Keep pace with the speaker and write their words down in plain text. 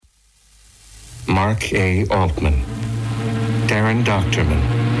Mark A. Altman, Darren Doctorman,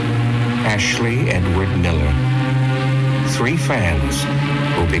 Ashley Edward Miller. 3 fans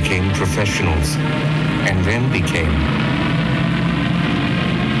who became professionals and then became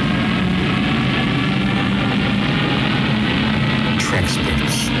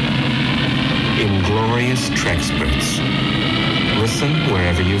Trexperts. Inglorious Trexperts. Listen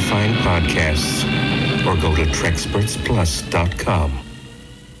wherever you find podcasts or go to TrexpertsPlus.com.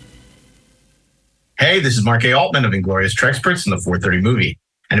 Hey, this is Mark A. Altman of Inglorious Trexperts and the 430 Movie.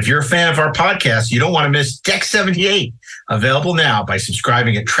 And if you're a fan of our podcast, you don't want to miss Deck 78, available now by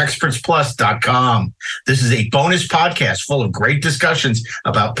subscribing at TrexpertsPlus.com. This is a bonus podcast full of great discussions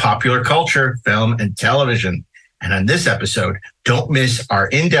about popular culture, film, and television. And on this episode, don't miss our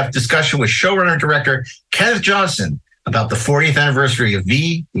in-depth discussion with showrunner director Kenneth Johnson about the 40th anniversary of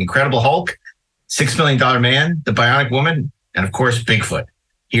V, The Incredible Hulk, $6 Million Man, The Bionic Woman, and of course, Bigfoot.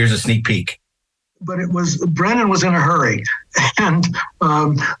 Here's a sneak peek. But Brandon was in a hurry. And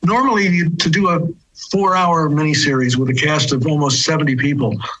normally to do a 4-hour miniseries with a cast of almost 70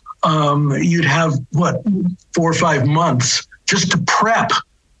 people, you'd have, 4 or 5 months just to prep,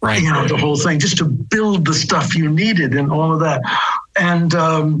 right? The whole thing, just to build the stuff you needed and all of that. And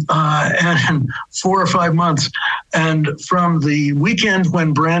 4 or 5 months. And from the weekend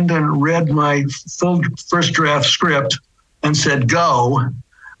when Brandon read my full first draft script and said, go,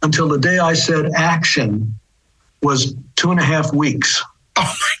 until the day I said action was 2.5 weeks. Oh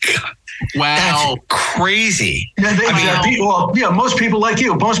my God. Wow. That's crazy. Yeah, most people like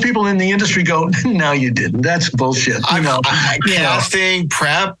you. Most people in the industry go, no, you didn't. That's bullshit. Casting,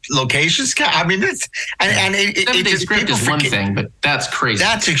 prep, locations. I mean, it's and it just script is one thing, but that's crazy.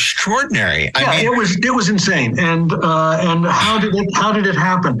 That's extraordinary. It was insane. And how did it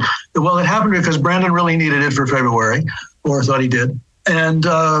happen? Well, it happened because Brandon really needed it for February, or thought he did. And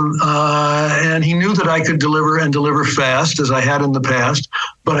he knew that I could deliver fast as I had in the past.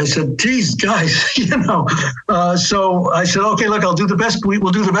 But I said, geez, guys, so I said, okay, look, I'll do the best.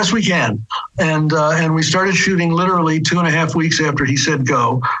 We'll do the best we can. And we started shooting literally 2.5 weeks after he said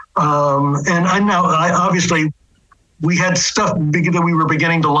go. And I obviously, we had stuff that we were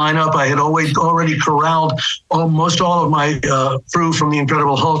beginning to line up. I had already corralled almost all of my crew from The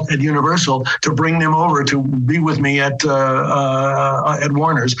Incredible Hulk at Universal to bring them over to be with me at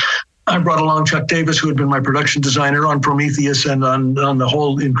Warner's. I brought along Chuck Davis, who had been my production designer on Prometheus and on the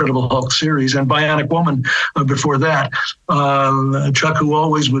whole Incredible Hulk series, and Bionic Woman before that. Chuck, who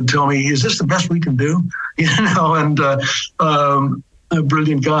always would tell me, is this the best we can do? A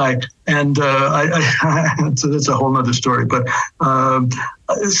brilliant guy. And that's a whole nother story. But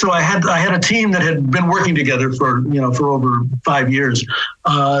so I had a team that had been working together for over 5 years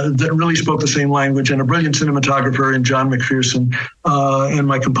that really spoke the same language, and a brilliant cinematographer in John McPherson, and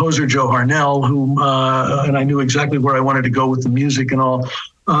my composer Joe Harnell, and I knew exactly where I wanted to go with the music and all.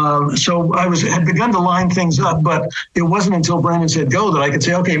 So I had begun to line things up, but it wasn't until Brandon said go that I could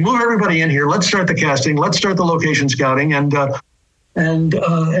say, okay, move everybody in here. Let's start the casting. Let's start the location scouting. And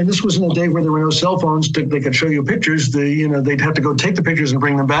this was in a day where there were no cell phones. They could show you pictures. They'd have to go take the pictures and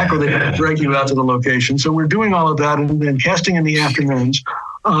bring them back, or they'd have to drag you out to the location. So we're doing all of that and casting in the afternoons.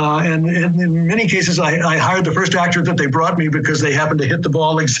 And in many cases, I hired the first actor that they brought me because they happened to hit the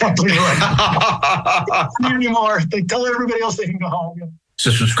ball exactly right. Not anymore. They tell everybody else they can go home.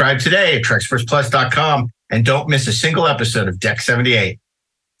 So subscribe today at TrexpertsPlus.com and don't miss a single episode of Deck 78.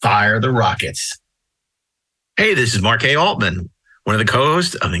 Fire the Rockets. Hey, this is Mark A. Altman, one of the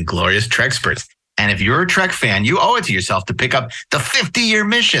co-hosts of Inglorious Trexperts. And if you're a Trek fan, you owe it to yourself to pick up the 50-year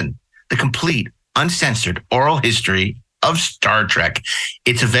mission, the complete, uncensored oral history of Star Trek.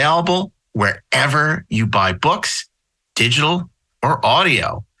 It's available wherever you buy books, digital or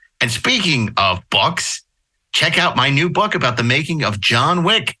audio. And speaking of books, check out my new book about the making of John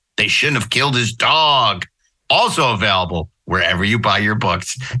Wick. They shouldn't have killed his dog. Also available wherever you buy your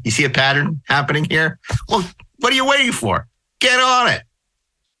books. You see a pattern happening here? Well, what are you waiting for? Get on it.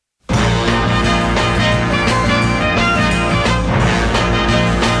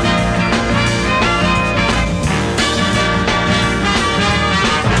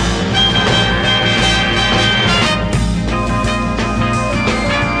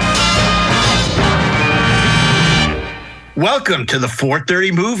 Welcome to the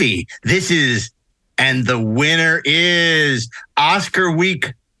 430 Movie. And the winner is Oscar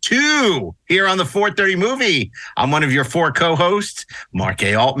Week 2 here on the 430 Movie. I'm one of your 4 co-hosts, Mark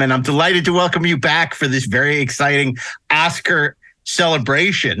A. Altman. I'm delighted to welcome you back for this very exciting Oscar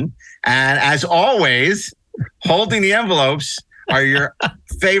celebration. And as always, holding the envelopes are your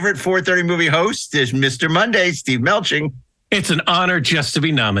favorite 430 Movie hosts. There's Mr. Monday, Steve Melching. It's an honor just to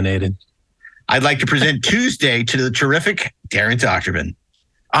be nominated. I'd like to present Tuesday to the terrific Darren Doctorman.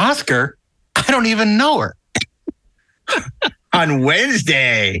 Oscar? I don't even know her. On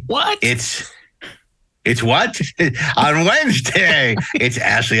Wednesday. What? It's what? On Wednesday, it's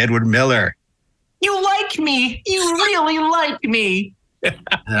Ashley Edward Miller. You like me. You really like me.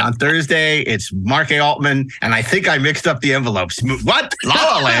 And on Thursday, it's Mark A. Altman, and I think I mixed up the envelopes. What? La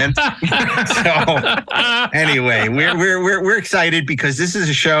La Land. So anyway, we're excited because this is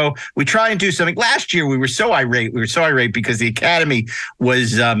a show. We try and do something. Last year, we were so irate. Because the Academy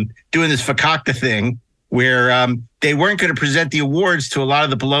was doing this fakakta thing where they weren't going to present the awards to a lot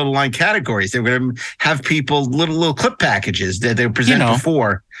of the below the line categories. They were going to have people little clip packages that they would present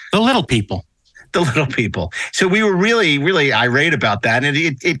before. The little people. So we were really, really irate about that. And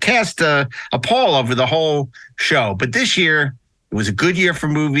it cast a pall over the whole show. But this year, it was a good year for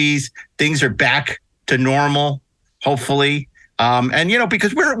movies. Things are back to normal, hopefully. And,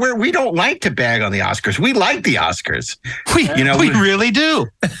 because we don't like to bag on the Oscars. We like the Oscars. We really do.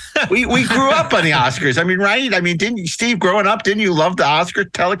 we grew up on the Oscars. I mean, right? I mean, didn't you, Steve, growing up, didn't you love the Oscar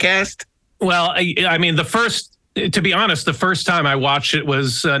telecast? Well, I mean, to be honest, the first time I watched it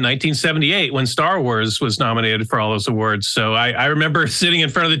was 1978 when Star Wars was nominated for all those awards. So I remember sitting in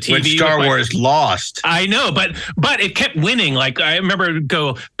front of the TV. When Star Wars lost. I know, but it kept winning. Like I remember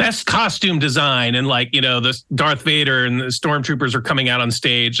best costume design and the Darth Vader and the stormtroopers are coming out on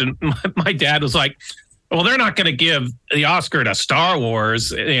stage. And my dad was like, well, they're not going to give the Oscar to Star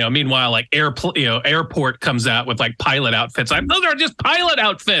Wars. Meanwhile, Airport comes out with pilot outfits. Those are just pilot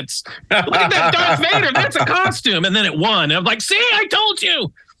outfits. Look at that Darth Vader. That's a costume. And then it won. And I'm like, see, I told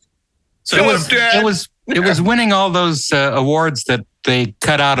you. So it was winning all those awards that they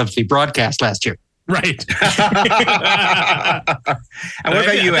cut out of the broadcast last year. Right. And what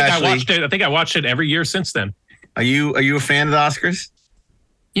about you, Ashley? I think I watched it every year since then. Are you a fan of the Oscars?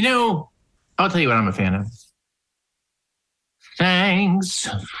 I'll tell you what I'm a fan of. Thanks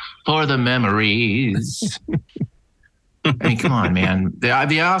for the memories. I mean, come on, man. The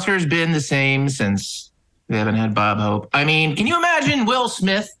Oscars been the same since we haven't had Bob Hope. I mean, can you imagine Will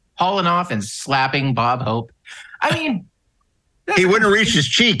Smith hauling off and slapping Bob Hope? I mean, he wouldn't have reached his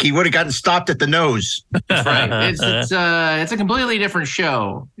cheek. He would have gotten stopped at the nose. That's right. It's a completely different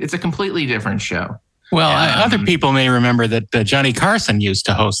show. Well, other people may remember that Johnny Carson used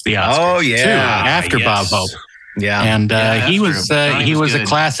to host the Oscars. Oh yeah, too, after Bob Hope. Yeah, and he was a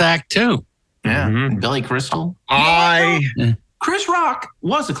class act too. Yeah, Billy Crystal. Chris Rock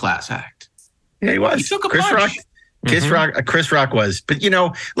was a class act. Yeah, he was. He took a punch. Chris Rock was. But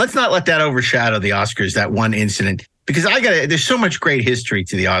let's not let that overshadow the Oscars. That one incident. Because there's so much great history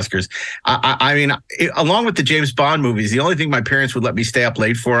to the Oscars. I mean, along with the James Bond movies, the only thing my parents would let me stay up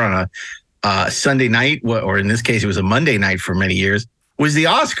late for on a Sunday night, or in this case, it was a Monday night for many years, was the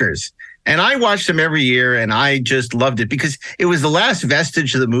Oscars. And I watched them every year, and I just loved it because it was the last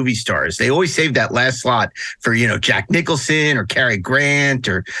vestige of the movie stars. They always saved that last slot for, Jack Nicholson or Cary Grant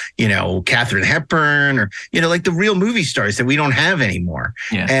or, Katharine Hepburn or, the real movie stars that we don't have anymore.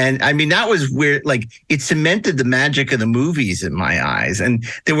 Yeah. And I mean, that was where, it cemented the magic of the movies in my eyes. And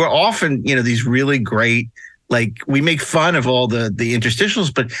there were often, these really great, we make fun of all the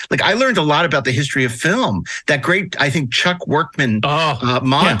interstitials, but I learned a lot about the history of film. That great, I think, Chuck Workman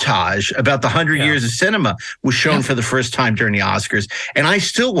montage about the 100 years of cinema was shown for the first time during the Oscars. And I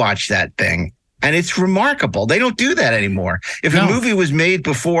still watch that thing. And it's remarkable. They don't do that anymore. If a movie was made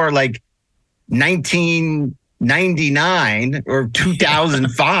before 1999 or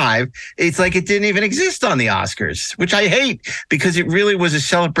 2005, it's like it didn't even exist on the Oscars, which I hate because it really was a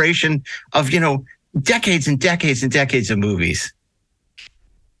celebration of, decades and decades and decades of movies.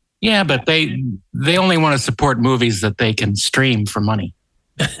 Yeah, but they only want to support movies that they can stream for money.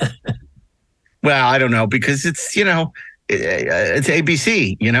 Well, I don't know, because it's, it's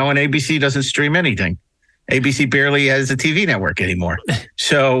ABC, and ABC doesn't stream anything. ABC barely has a TV network anymore.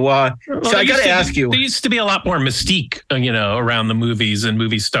 So I got to ask you. There used to be a lot more mystique, around the movies and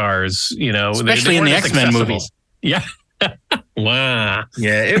movie stars, especially in the X-Men movies. Yeah. Wow.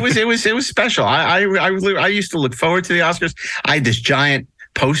 Yeah, it was special. I used to look forward to the Oscars. I had this giant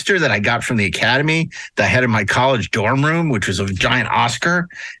poster that I got from the Academy that I had in my college dorm room, which was a giant Oscar,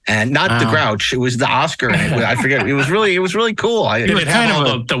 and not the Grouch. It was the Oscar. I forget. It was really cool. Did it have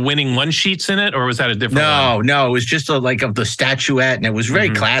all the winning one sheets in it, or was that a different one? No, it was just of the statuette, and it was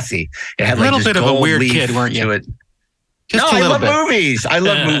very classy. It had a little bit of a weird kid, weren't you? I love movies. I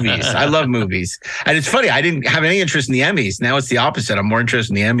love movies. And it's funny, I didn't have any interest in the Emmys. Now it's the opposite. I'm more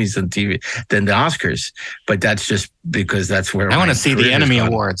interested in the Emmys than the Oscars. But that's just because that's where I want to see the Emmy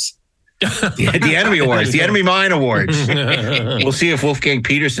Awards. The Enemy Awards, the Enemy Mine Awards. We'll see if Wolfgang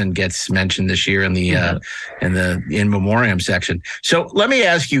Peterson gets mentioned this year in the in memoriam section. So let me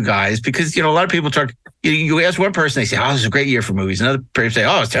ask you guys, because a lot of people talk. You ask one person, they say, "Oh, this is a great year for movies." Another person say,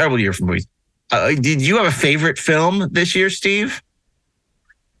 "Oh, it's a terrible year for movies." Did you have a favorite film this year, Steve?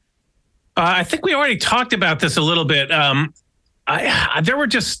 I think we already talked about this a little bit.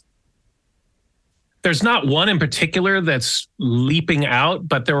 There's not one in particular that's leaping out,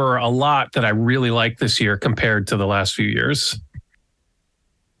 but there were a lot that I really liked this year compared to the last few years.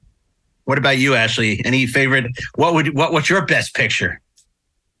 What about you, Ashley? Any favorite? What's your best picture?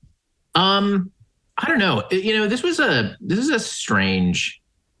 I don't know. This is a strange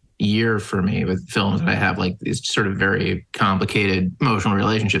year for me with films that I have like these sort of very complicated emotional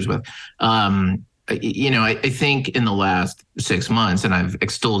relationships with. I think in the last 6 months, and I've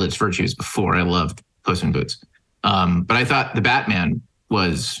extolled its virtues before, I loved Puss in Boots. But I thought The Batman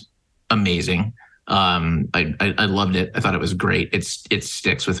was amazing. I loved it. I thought it was great. It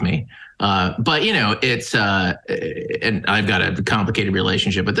sticks with me. But it's and I've got a complicated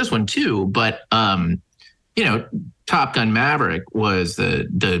relationship with this one too. But Top Gun Maverick was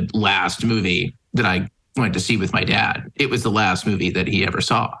the last movie that I went to see with my dad. It was the last movie that he ever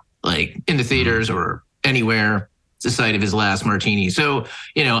saw, like in the theaters or anywhere. It's the site of his last martini. So,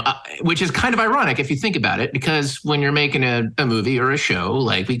 which is kind of ironic if you think about it, because when you're making a movie or a show,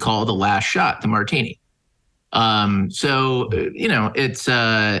 like we call the last shot the martini. It's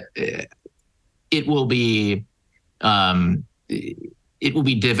it will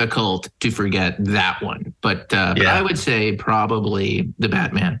be difficult to forget that one. But I would say probably The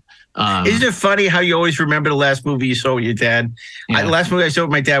Batman. Isn't it funny how you always remember the last movie you saw with your dad? Yeah. The last movie I saw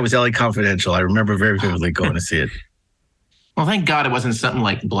with my dad was LA Confidential. I remember very vividly going to see it. Well, thank God it wasn't something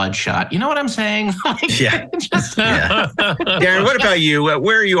like Bloodshot. You know what I'm saying? Yeah. Darren, what about you?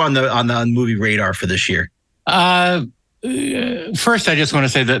 Where are you on the movie radar for this year? First, I just want to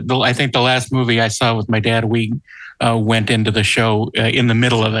say that I think the last movie I saw with my dad, we went into the show in the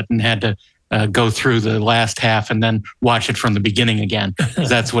middle of it and had to go through the last half and then watch it from the beginning again.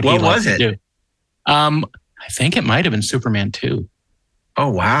 That's what he likes to do. I think it might have been Superman 2. Oh,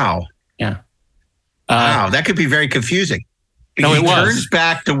 wow. Yeah. Wow, that could be very confusing. No, he turns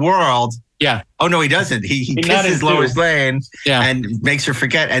back the world. Yeah. Oh, no, he doesn't. He kisses Lois Lane and makes her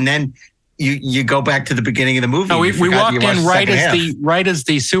forget. And then you go back to the beginning of the movie. No, we walked in right as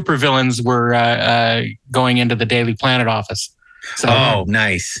the supervillains were going into the Daily Planet office. So,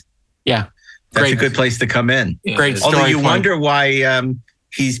 nice. Yeah. That's a good place to come in. Yeah, great story. Although you wonder why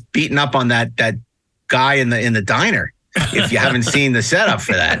he's beating up on that guy in the diner if you haven't seen the setup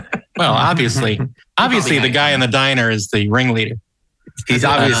for that. Well, obviously the guy in the diner is the ringleader. He's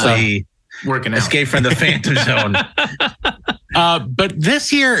obviously working out. Escape from the Phantom Zone. But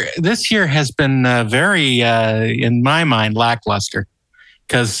this year has been very, in my mind, lackluster,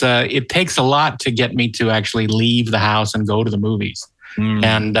 because it takes a lot to get me to actually leave the house and go to the movies.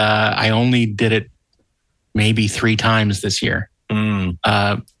 And I only did it maybe 3 times this year to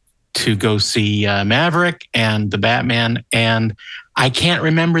go see Maverick and The Batman, and I can't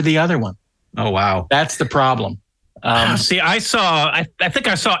remember the other one. Oh, wow. That's the problem. See, I think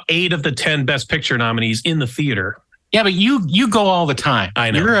I saw 8 of the 10 Best Picture nominees in the theater. Yeah, but you go all the time.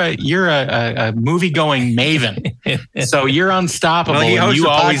 I know. You're a movie going maven, so you're unstoppable. Well, he hosts you a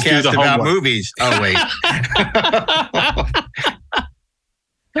always do podcast the about homework. movies. Oh wait,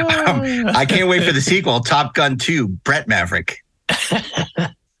 I can't wait for the sequel, Top Gun 2, Brett Maverick.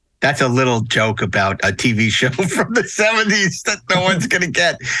 That's a little joke about a TV show from the 70s that no one's going to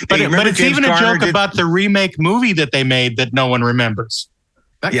get. But it's James even Garner a joke about the remake movie that they made that no one remembers.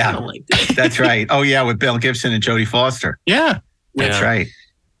 Yeah, that's right. Oh, yeah, with Bill Gibson and Jodie Foster. Yeah. That's right.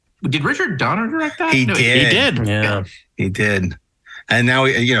 Did Richard Donner direct that? He did. Yeah. He did. And now,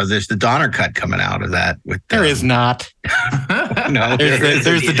 there's the Donner cut coming out of that. There is not. No,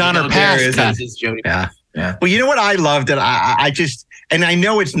 there's the Donner Pass cut. Yeah. Well, you know what I loved? And I just, and I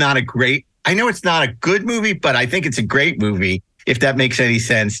know it's not a good movie, but I think it's a great movie, if that makes any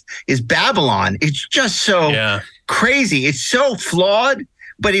sense, is Babylon. It's just so crazy. It's so flawed,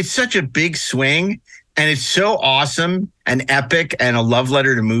 but it's such a big swing. And it's so awesome and epic and a love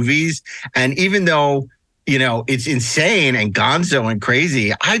letter to movies. And even though, it's insane and gonzo and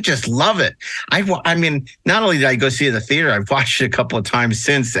crazy, I just love it. I mean, not only did I go see it in the theater, I've watched it a couple of times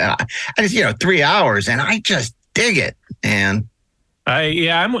since. And I just, 3 hours, and I just dig it. And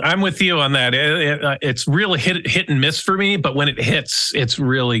I'm with you on that. It's really hit and miss for me, but when it hits, it's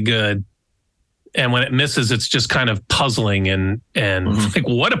really good. And when it misses, it's just kind of puzzling and like,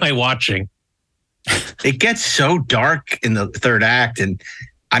 what am I watching? It gets so dark in the third act, and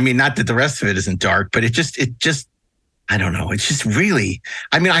I mean, not that the rest of it isn't dark, but it just, I don't know. It's just really,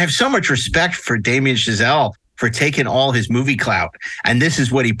 I mean, I have so much respect for Damien Chazelle for taking all his movie clout. And this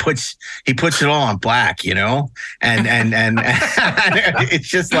is what he puts it all on black, you know? And it's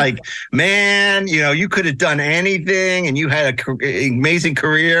just like, man, you know, you could have done anything and you had an amazing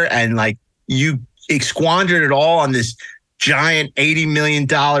career and like you squandered it all on this giant $80 million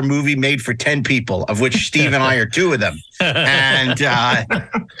movie made for 10 people, of which Steve and I are 2 of them. And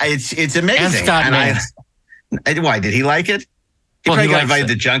it's amazing. And Scott Mann. Why did he like it? He probably got invited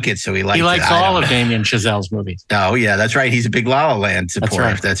to junket, so he liked it. He likes all of Damien Chazelle's movies. Oh yeah, that's right. He's a big La La Land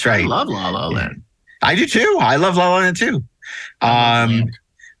supporter. That's right. I love La La Land. I do too. I love La La Land too.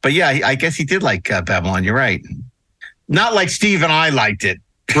 But yeah, I guess he did like Babylon. You're right. Not like Steve and I liked it.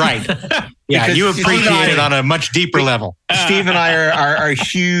 Right. Yeah, you appreciate it on a much deeper level. Steve and I are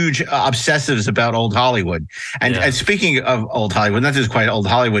huge obsessives about old Hollywood. And speaking of old Hollywood, not just quite old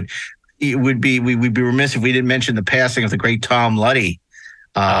Hollywood, we'd be remiss if we didn't mention the passing of the great Tom Luddy,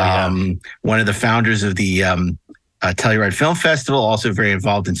 one of the founders of the Telluride Film Festival, also very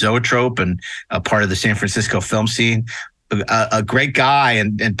involved in Zoetrope and a part of the San Francisco film scene. A great guy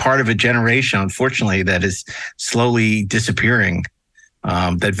and part of a generation, unfortunately, that is slowly disappearing.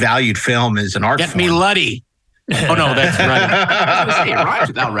 That valued film as an art form. Get me Luddy. Oh no, that's right. It rhymes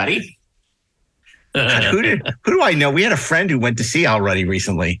with Al Ruddy. Who do I know? We had a friend who went to see Al Ruddy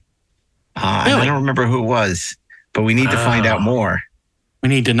recently. Really? I don't remember who it was, but we need to find out more. We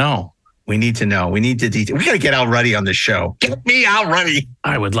need to know. We need to know. We need to detail. We got to get Al Ruddy on the show. Get me Al Ruddy.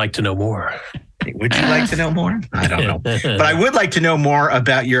 I would like to know more. Would you like to know more? I don't know. But I would like to know more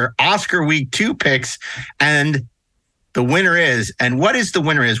about your Oscar Week 2 picks and the winner is. And what is the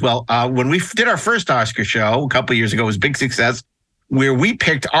winner is? Well, when we did our first Oscar show a couple of years ago, it was a big success, where we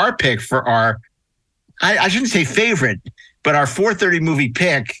picked our pick for our, I shouldn't say favorite, but our 4:30 movie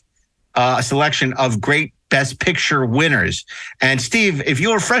pick, a selection of great Best Picture winners. And Steve, if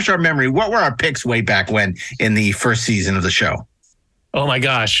you'll refresh our memory, what were our picks way back when in the first season of the show? Oh my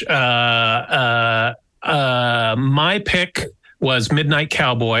gosh. My pick was Midnight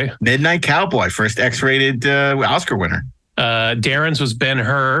Cowboy. Midnight Cowboy, first X-rated Oscar winner. Darren's was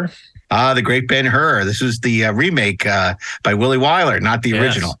Ben-Hur. The great Ben-Hur. This was the remake by Willie Wyler, not the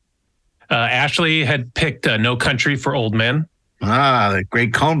original. Ashley had picked No Country for Old Men. The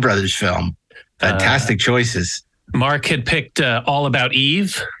great Coen Brothers film. Fantastic choices. Mark had picked All About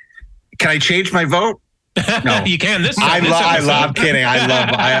Eve. Can I change my vote? No, you can. I love kidding.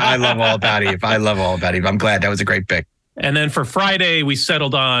 I love All About Eve. I love All About Eve. I'm glad that was a great pick. And then for Friday, we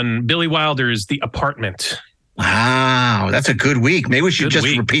settled on Billy Wilder's The Apartment. Wow, that's a good week. Maybe we should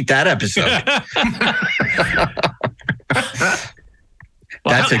repeat that episode.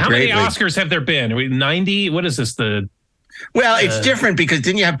 That's a great week. How many Oscars have there been? Are we 90? What is this? Well, it's different because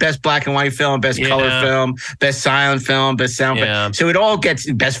didn't you have best black and white film, best color film, best silent film, best sound film? So it all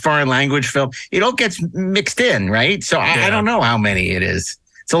gets best foreign language film. It all gets mixed in, right? So I don't know how many it is.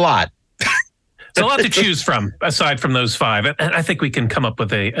 It's a lot. It's a lot to choose from aside from those 5. And I think we can come up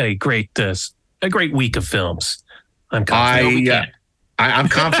with a great week of films. I'm confident I'm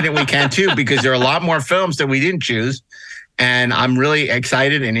confident we can too, because there are a lot more films that we didn't choose. And I'm really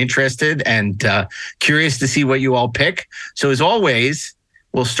excited and interested and curious to see what you all pick. So as always,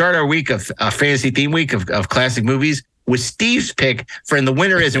 we'll start our week of fantasy theme week of classic movies with Steve's pick for In the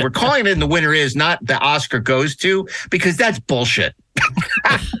Winner Is. And we're calling it In the Winner Is, not the Oscar goes to, because that's bullshit. The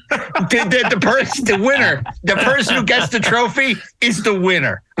winner, the person who gets the trophy is the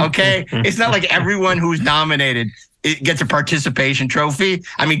winner. Okay. It's not like everyone who's nominated gets a participation trophy.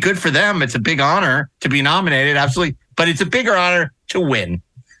 I mean, good for them. It's a big honor to be nominated. Absolutely. But it's a bigger honor to win.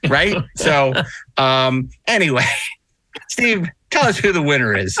 Right. So anyway, Steve, tell us who the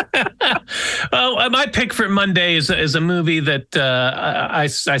winner is. Well, my pick for Monday is a movie that I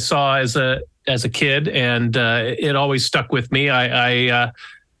saw as a kid, and it always stuck with me. I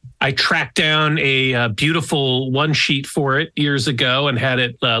tracked down a beautiful one sheet for it years ago and had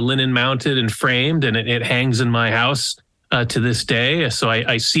it linen mounted and framed, and it hangs in my house to this day. So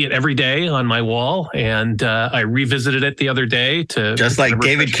I see it every day on my wall, and I revisited it the other day to just like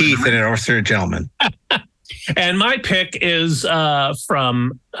David Keith in An Ordinary Gentleman. And my pick is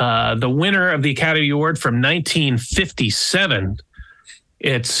from the winner of the Academy Award from 1957.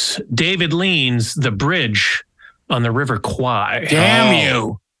 It's David Lean's The Bridge on the River Kwai. Damn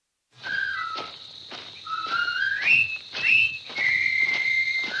you.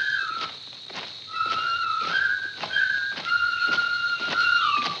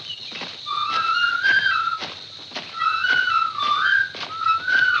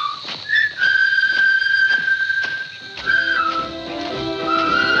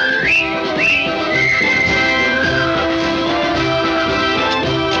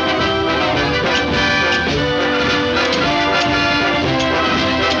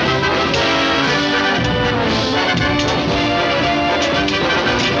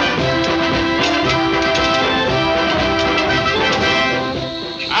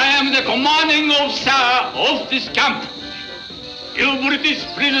 morning, sir, of this camp, you British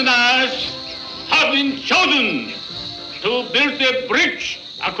prisoners have been chosen to build a bridge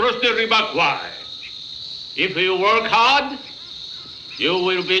across the River Kwai. If you work hard, you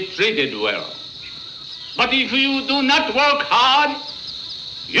will be treated well. But if you do not work hard,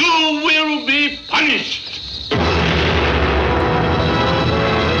 you will be punished.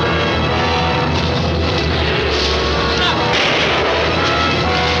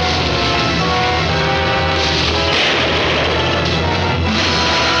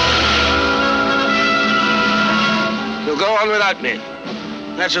 You'll go on without me.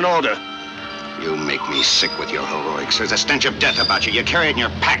 That's an order. You make me sick with your heroics. There's a stench of death about you. You carry it in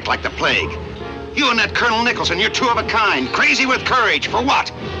your pack like the plague. You and that Colonel Nicholson, you're two of a kind. Crazy with courage. For what?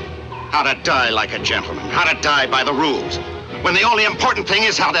 How to die like a gentleman. How to die by the rules. When the only important thing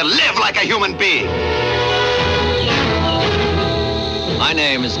is how to live like a human being. My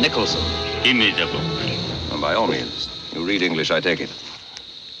name is Nicholson. Immediately. Well, by all means. You read English, I take it.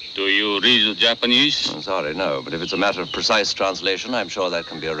 Do you read Japanese? I'm sorry, no. But if it's a matter of precise translation, I'm sure that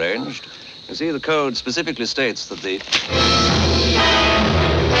can be arranged. You see, the code specifically states that the...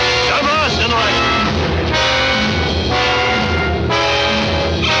 Douglas, in the right.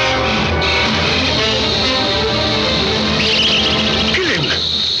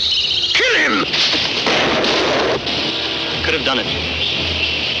 Kill him! Could have done it.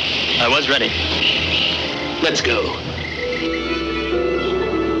 I was ready. Let's go.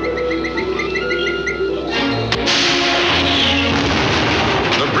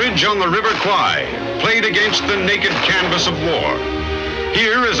 On the River Kwai, played against the naked canvas of war.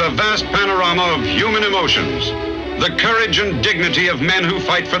 Here is a vast panorama of human emotions, the courage and dignity of men who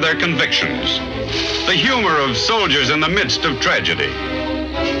fight for their convictions, the humor of soldiers in the midst of tragedy.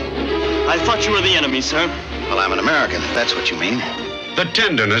 I thought you were the enemy, sir. Well, I'm an American, if that's what you mean. The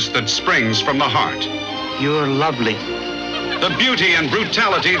tenderness that springs from the heart. You're lovely. The beauty and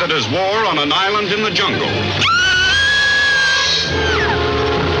brutality that is war on an island in the jungle.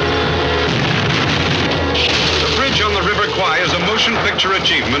 On the River Kwai is a motion picture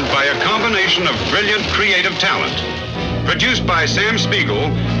achievement by a combination of brilliant creative talent. Produced by Sam Spiegel,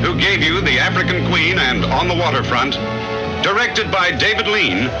 who gave you The African Queen and On the Waterfront. Directed by David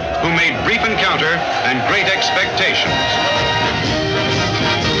Lean, who made Brief Encounter and Great Expectations.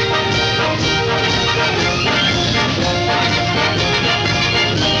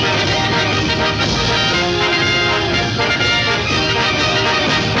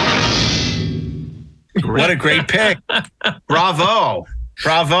 What a great pick. Bravo.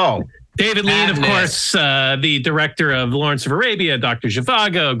 Bravo. David Lean, of course, the director of Lawrence of Arabia, Dr.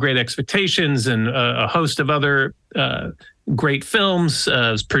 Zhivago, Great Expectations, and a host of other great films.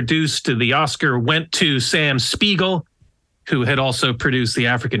 Was produced. The Oscar went to Sam Spiegel, who had also produced The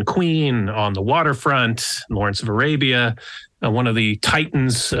African Queen, On the Waterfront, Lawrence of Arabia, one of the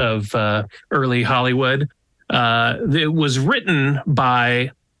titans of early Hollywood. It was written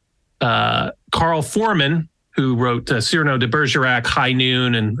by Carl Foreman, who wrote Cyrano de Bergerac, High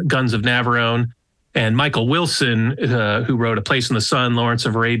Noon, and Guns of Navarone, and Michael Wilson, who wrote A Place in the Sun, Lawrence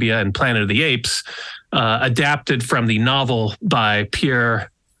of Arabia, and Planet of the Apes, adapted from the novel by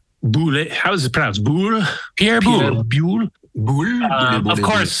Pierre Boulle. How is it pronounced? Boulle? Pierre Boulle. Of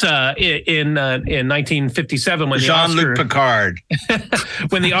course, in 1957, when Jean-Luc Picard,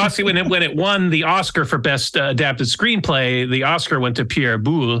 when it won the Oscar for Best Adapted Screenplay, the Oscar went to Pierre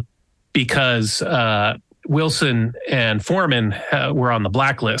Boulle because Wilson and Foreman were on the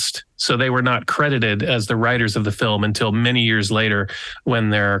blacklist. So they were not credited as the writers of the film until many years later when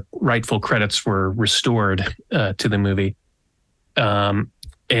their rightful credits were restored to the movie.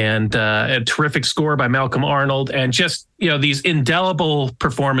 And a terrific score by Malcolm Arnold, and just, these indelible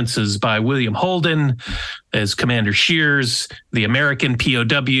performances by William Holden as Commander Shears, the American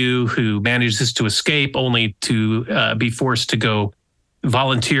POW who manages to escape only to be forced to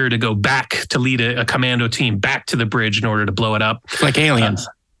volunteer to go back to lead a commando team back to the bridge in order to blow it up. Like Aliens.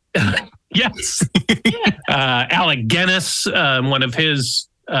 Yes. Alec Guinness, one of his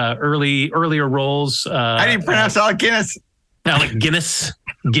earlier roles. How do you pronounce Alec Guinness? Alec Guinness.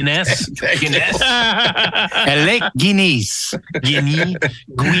 Guinness. Alec Guinness.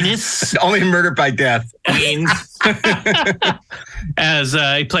 Guinness. Only Murder by Death. As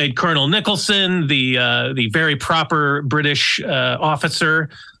he played Colonel Nicholson, the very proper British officer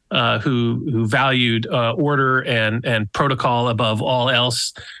who valued order and protocol above all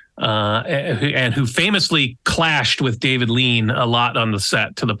else, and who famously clashed with David Lean a lot on the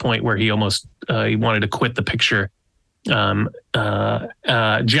set to the point where he almost he wanted to quit the picture. Jack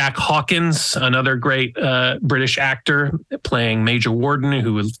Hawkins, another great British actor, playing Major Warden,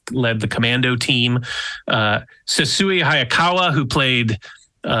 who led the commando team. Sessue Hayakawa, who played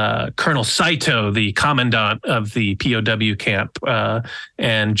Colonel Saito, the commandant of the POW camp,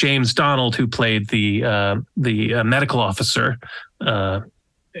 and James Donald, who played the medical officer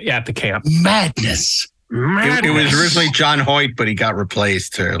at the camp. Madness. It was originally John Hoyt, but he got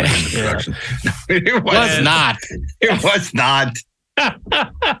replaced in the production. No, it was not. It was not.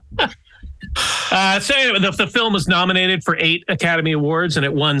 So anyway, the film was nominated for 8 Academy Awards, and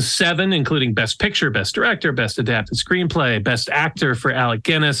it won 7, including Best Picture, Best Director, Best Adapted Screenplay, Best Actor for Alec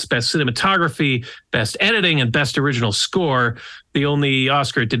Guinness, Best Cinematography, Best Editing, and Best Original Score. The only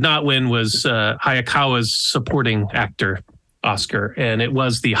Oscar it did not win was Hayakawa's Supporting Actor Oscar, and it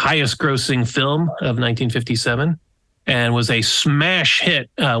was the highest grossing film of 1957 and was a smash hit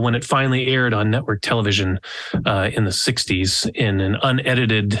when it finally aired on network television in the 60s in an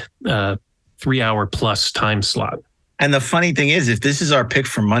unedited 3-hour plus time slot. And the funny thing is, if this is our pick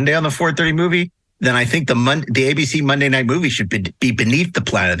for Monday on the 4:30 movie, then I think the ABC Monday night movie should be Beneath the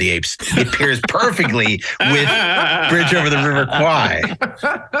Planet of the Apes. It pairs perfectly with Bridge Over the River Kwai.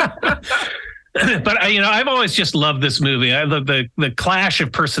 But I've always just loved this movie. The clash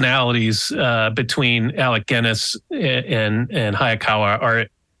of personalities between Alec Guinness and Hayakawa are,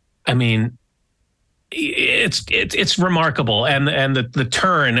 I mean, it's remarkable, and the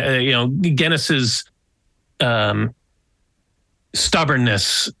turn, Guinness's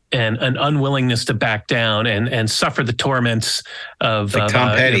stubbornness and an unwillingness to back down and suffer the torments of Tom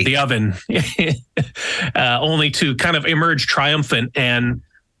Petty. The oven, only to kind of emerge triumphant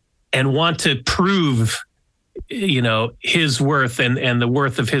and want to prove, his worth and the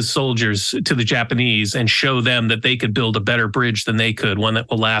worth of his soldiers to the Japanese and show them that they could build a better bridge than they could, one that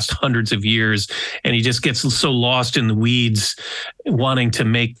will last hundreds of years. And he just gets so lost in the weeds wanting to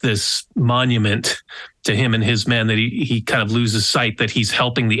make this monument to him and his men that he kind of loses sight that he's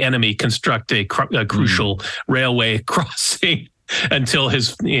helping the enemy construct a crucial railway crossing. Until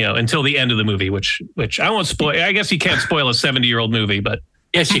until the end of the movie, which I won't spoil. I guess you can't spoil a 70-year-old movie, but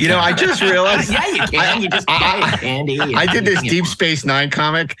yes, you can. I just realized. Yeah, you can. You just buy it, Andy. I did this Deep Space Nine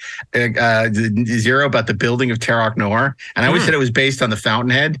comic, Zero, about the building of Terok Nor, and I always said it was based on the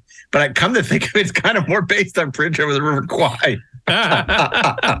Fountainhead, but I come to think of it, it's kind of more based on Bridge Over the River Kwai.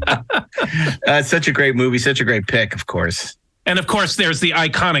 Such a great movie, such a great pick, of course. And of course, there's the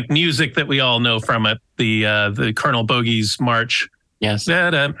iconic music that we all know from it, the Colonel Bogey's March. Yes.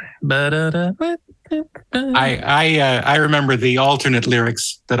 I remember the alternate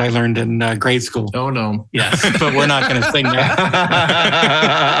lyrics that I learned in grade school. Oh no! Yes, but we're not going to sing that.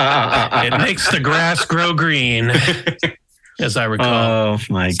 It makes the grass grow green, as I recall. Oh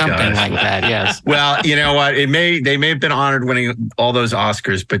my God! Something like that. Yes. Well, you know what? They may have been honored winning all those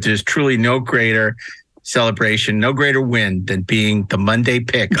Oscars, but there's truly no greater celebration, no greater win than being the Monday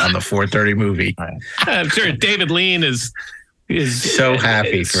pick on the 4:30 movie. I'm sure David Lean is so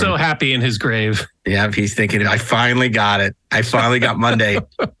happy. So happy in his grave. Yeah, he's thinking, I finally got it. I finally got Monday.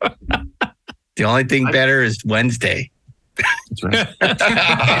 The only thing better is Wednesday. That's right.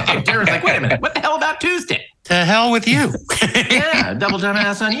 Jared's like, wait a minute, what the hell about Tuesday? To hell with you. Yeah, double dumb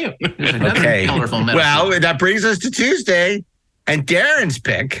ass on you. Okay. Colorful metaphor. Well, that brings us to Tuesday and Darren's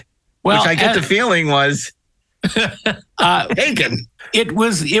pick, which I get the feeling was taken. It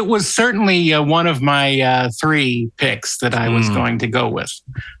was certainly one of my 3 picks that I was going to go with,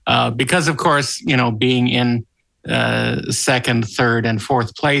 because of course, being in second, third, and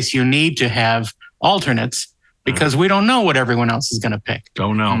fourth place, you need to have alternates because we don't know what everyone else is going to pick.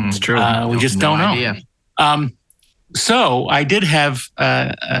 Don't know. It's true. We just don't know. So I did have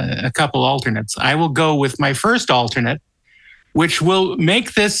a couple alternates. I will go with my first alternate, which will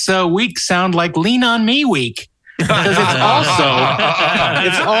make this week sound like Lean on Me week. Because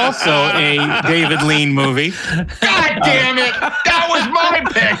it's also a David Lean movie. God damn it! That was my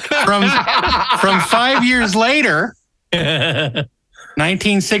pick. From 5 years later,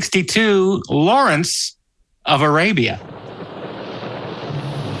 1962, Lawrence of Arabia.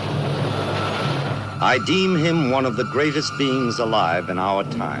 I deem him one of the greatest beings alive in our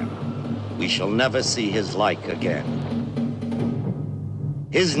time. We shall never see his like again.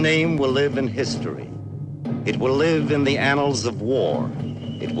 His name will live in history. It will live in the annals of war.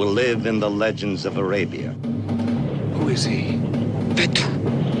 It will live in the legends of Arabia. Who is he? Petru.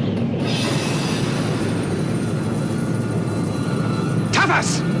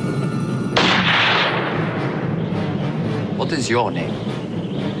 Tavas! What is your name?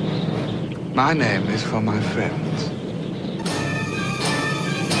 My name is for my friends.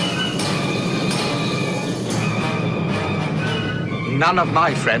 None of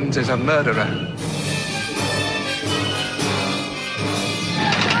my friends is a murderer.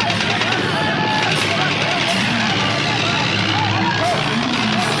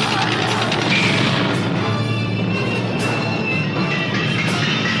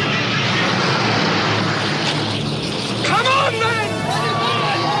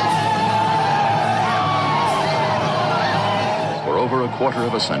 For over a quarter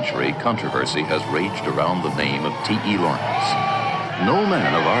of a century, controversy has raged around the name of T.E. Lawrence. No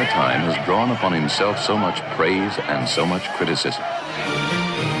man of our time has drawn upon himself so much praise and so much criticism.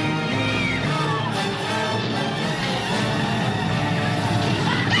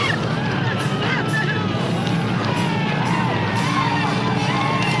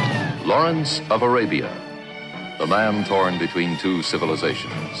 Lawrence of Arabia, the man torn between two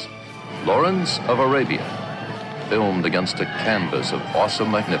civilizations. Lawrence of Arabia, filmed against a canvas of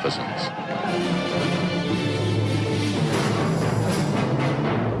awesome magnificence.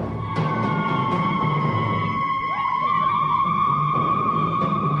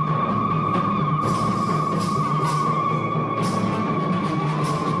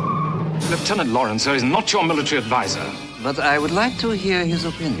 Lieutenant Lawrence, sir, is not your military advisor. But I would like to hear his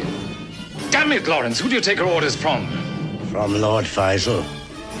opinion. Damn it, Lawrence, who do you take your orders from? From Lord Faisal,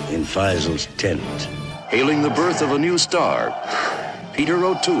 in Faisal's tent. Hailing the birth of a new star, Peter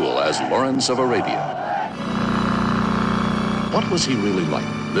O'Toole as Lawrence of Arabia. What was he really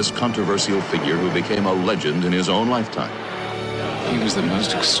like, this controversial figure who became a legend in his own lifetime? He was the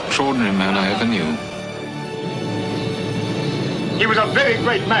most extraordinary man I ever knew. He was a very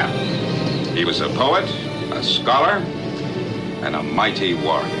great man. He was a poet, a scholar, and a mighty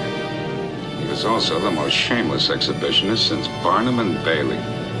warrior. He was also the most shameless exhibitionist since Barnum and Bailey.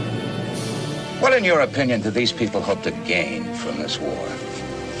 What, in your opinion, do these people hope to gain from this war?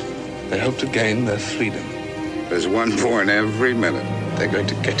 They hope to gain their freedom. There's one born every minute. They're going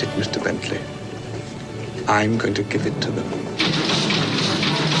to get it, Mr. Bentley. I'm going to give it to them.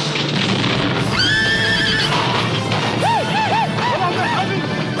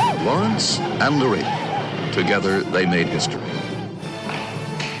 Lawrence and Arabia. Together, they made history.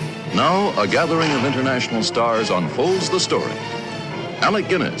 Now, a gathering of international stars unfolds the story. Alec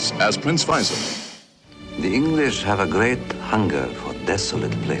Guinness as Prince Faisal. The English have a great hunger for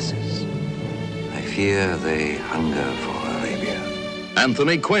desolate places. I fear they hunger for Arabia.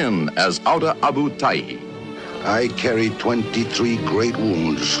 Anthony Quinn as Auda Abu Taihi. I carried 23 great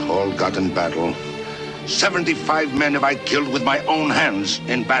wounds, all got in battle. 75 men have I killed with my own hands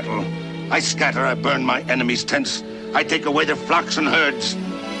in battle. I scatter, I burn my enemies' tents. I take away their flocks and herds.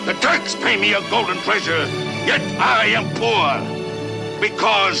 The Turks pay me a golden treasure, yet I am poor.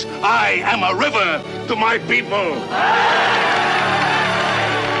 Because I am a river to my people.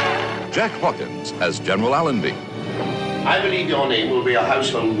 Jack Hawkins as General Allenby. I believe your name will be a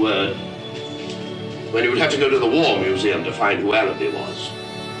household word when you would have to go to the War Museum to find who Allenby was.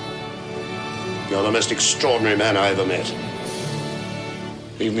 You're the most extraordinary man I ever met.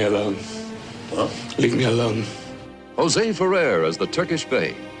 Leave me alone. Huh? Leave me alone. Jose Ferrer as the Turkish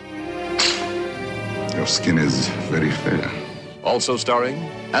Bey. Your skin is very fair. Also starring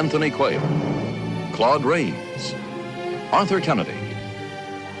Anthony Quayle, Claude Rains, Arthur Kennedy,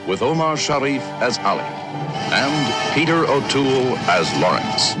 with Omar Sharif as Ali, and Peter O'Toole as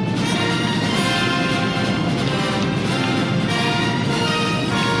Lawrence.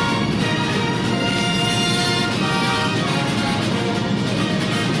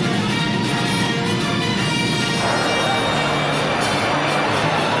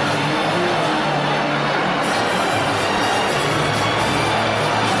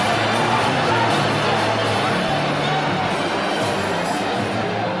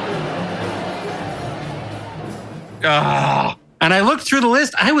 And I looked through the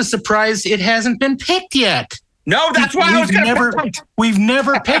list. I was surprised it hasn't been picked yet. No, that's why I was going to pick it. We've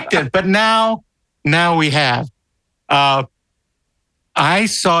never picked it, but now we have. I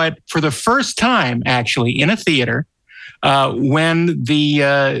saw it for the first time, actually, in a theater when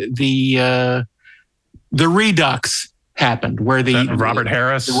the Redux happened, where the Robert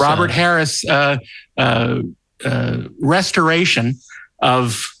Harris restoration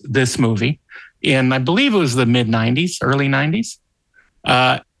of this movie in, I believe it was the mid 90s, early 90s.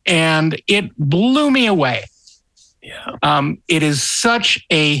 And it blew me away. Yeah. It's such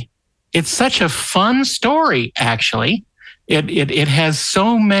a fun story, actually. It has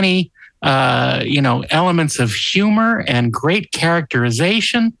so many, elements of humor and great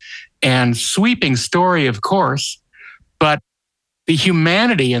characterization and sweeping story, of course. But the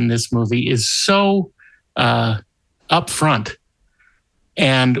humanity in this movie is so upfront.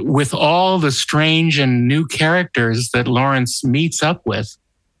 And with all the strange and new characters that Lawrence meets up with,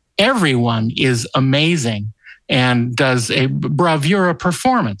 everyone is amazing and does a bravura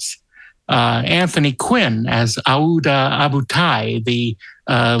performance. Anthony Quinn as Aouda Abutai, the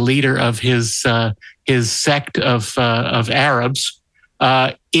leader of his sect of Arabs,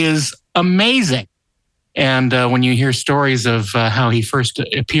 is amazing. And when you hear stories of how he first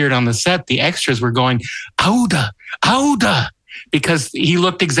appeared on the set, the extras were going, Aouda, Aouda, because he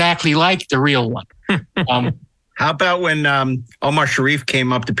looked exactly like the real one. How about when Omar Sharif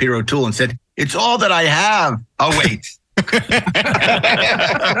came up to Peter O'Toole and said, "It's all that I have." Oh, wait.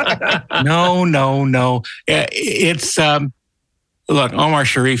 No. It's look, Omar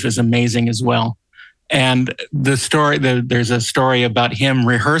Sharif is amazing as well. And the story, there's a story about him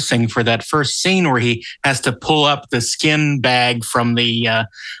rehearsing for that first scene where he has to pull up the skin bag from the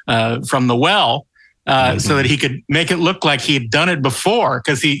well. So that he could make it look like he had done it before,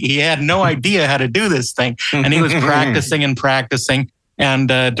 because he had no idea how to do this thing. And he was practicing. And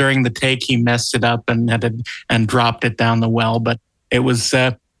during the take, he messed it up and dropped it down the well. But it was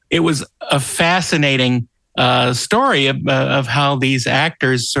a fascinating story of how these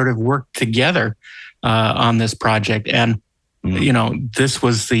actors sort of worked together on this project. And you know, this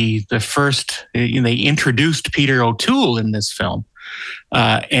was the first. They introduced Peter O'Toole in this film.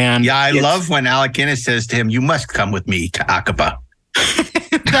 And I love when Alec Guinness says to him, "You must come with me to Aqaba."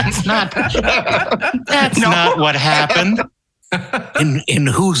 That's not what happened. In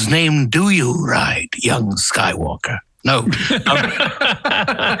whose name do you ride, young Skywalker? No.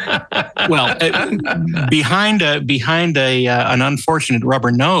 Well, behind an unfortunate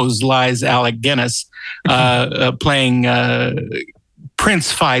rubber nose lies Alec Guinness playing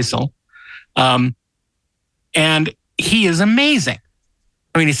Prince Faisal, and he is amazing.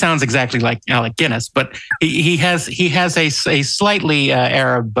 I mean, he sounds exactly like Alec Guinness, but he has a slightly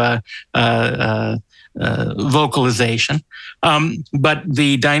Arab vocalization. But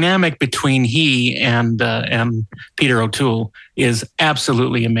the dynamic between he and Peter O'Toole is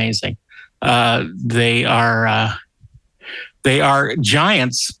absolutely amazing. They are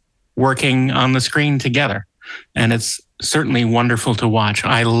giants working on the screen together, and it's certainly wonderful to watch.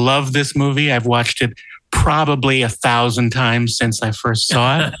 I love this movie. I've watched it probably 1,000 times since I first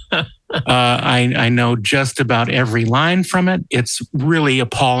saw it. I know just about every line from it. It's really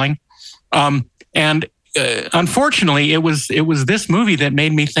appalling. And unfortunately, it was this movie that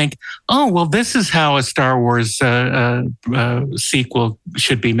made me think, oh, well, this is how a Star Wars sequel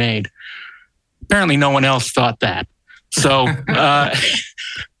should be made. Apparently, no one else thought that. So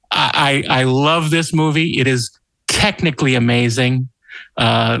I love this movie. It is technically amazing.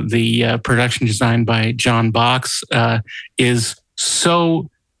 The production design by John Box is so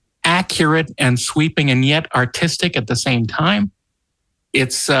accurate and sweeping and yet artistic at the same time.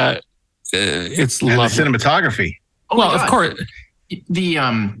 It's lovely. The cinematography. Well, of course. The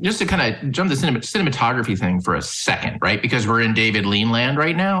just to kind of jump the cinematography thing for a second, right? Because we're in David Lean land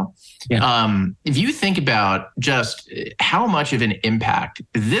right now. Yeah. If you think about just how much of an impact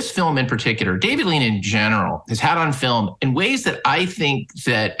this film in particular, David Lean in general, has had on film in ways that I think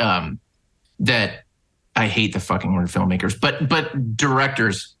that that I hate the fucking word filmmakers, but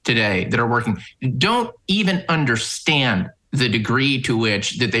directors today that are working don't even understand the degree to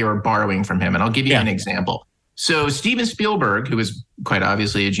which that they were borrowing from him. And I'll give you an example. So Steven Spielberg, who is quite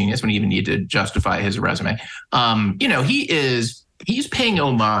obviously a genius, we don't even need to justify his resume. He's paying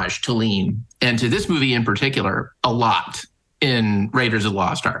homage to Lean and to this movie in particular a lot in Raiders of the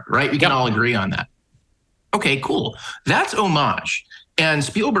Lost Ark, right? We can all agree on that. Okay, cool. That's homage. And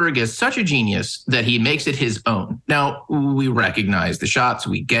Spielberg is such a genius that he makes it his own. Now, we recognize the shots,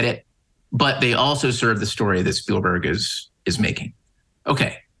 we get it, but they also serve the story that Spielberg is making.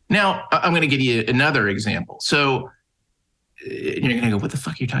 Okay. Now, I'm going to give you another example. So you're going to go, what the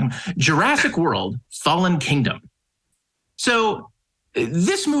fuck are you talking about? Jurassic World, Fallen Kingdom. So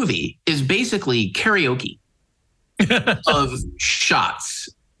this movie is basically karaoke of shots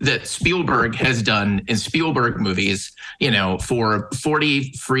that Spielberg has done in Spielberg movies, for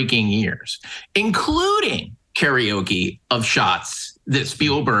 40 freaking years, including karaoke of shots that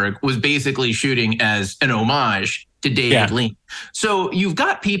Spielberg was basically shooting as an homage to David Lean. So you've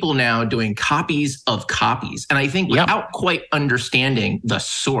got people now doing copies of copies. And I think without quite understanding the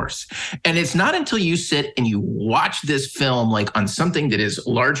source. And it's not until you sit and you watch this film like on something that is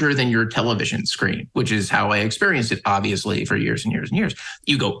larger than your television screen, which is how I experienced it, obviously, for years and years and years.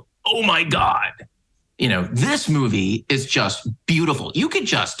 You go, oh my God, this movie is just beautiful. You could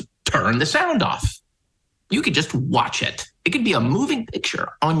just turn the sound off. You could just watch it. It could be a moving picture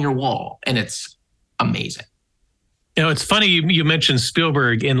on your wall, and it's amazing. You know, it's funny you mentioned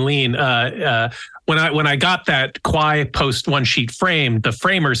Spielberg in Lean. When I got that Kwai post one sheet frame, the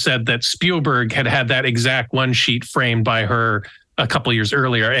framer said that Spielberg had that exact one sheet framed by her a couple of years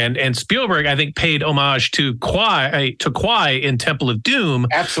earlier, and Spielberg, I think, paid homage to Kwai in Temple of Doom,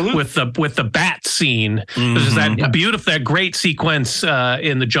 absolutely, with the bat scene. There's that beautiful, that great sequence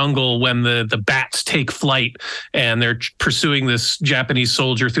in the jungle when the bats take flight and they're pursuing this Japanese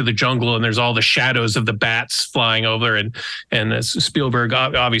soldier through the jungle, and there's all the shadows of the bats flying over, and Spielberg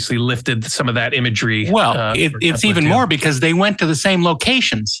obviously lifted some of that imagery. Well, it's even more because they went to the same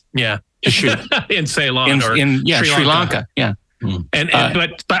locations. Yeah, to shoot in Ceylon or Sri Lanka. Yeah.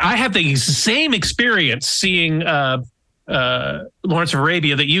 But I had the same experience seeing Lawrence of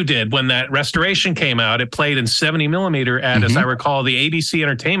Arabia that you did when that restoration came out. It played in 70 millimeter at, as I recall, the ABC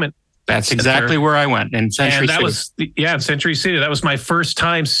Entertainment. That's exactly where I went in Century City. In Century City. That was my first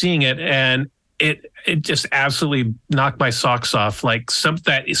time seeing it, and it just absolutely knocked my socks off. Like some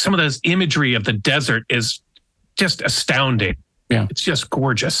of those imagery of the desert is just astounding. Yeah, it's just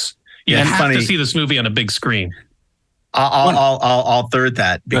gorgeous. You have to see this movie on a big screen. I'll third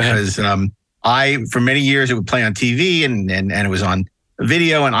that because for many years it would play on TV and it was on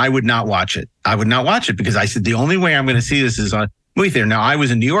video, and I would not watch it. I would not watch it because I said the only way I'm going to see this is on movie theater. Now I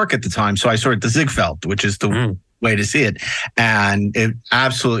was in New York at the time, so I saw it at the Ziegfeld, which is the way to see it, and it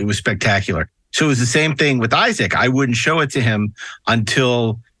absolutely was spectacular. So it was the same thing with Isaac. I wouldn't show it to him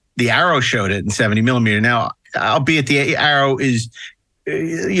until the Arrow showed it in 70 millimeter. Now, albeit the Arrow is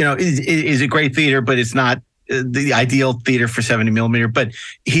a great theater, but it's not the ideal theater for 70 millimeter, but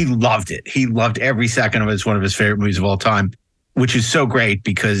he loved it. He loved every second of it. It's one of his favorite movies of all time, which is so great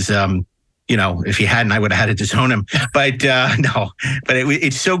because, if he hadn't, I would have had to disown him. But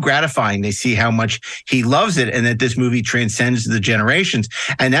it's so gratifying to see how much he loves it and that this movie transcends the generations.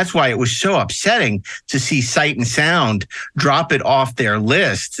 And that's why it was so upsetting to see Sight and Sound drop it off their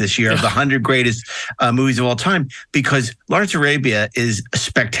list this year of the 100 greatest movies of all time, because Lawrence of Arabia is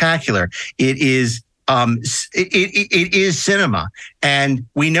spectacular. It is it is cinema, and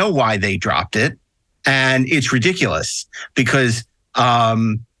we know why they dropped it, and it's ridiculous because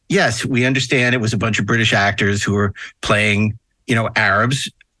yes, we understand it was a bunch of British actors who were playing Arabs,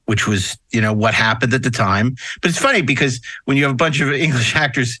 which was what happened at the time. But it's funny because when you have a bunch of English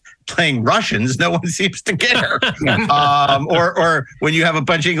actors playing Russians, no one seems to care. Or when you have a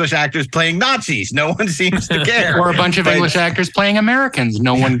bunch of English actors playing Nazis, no one seems to care. Or a bunch of English actors playing Americans,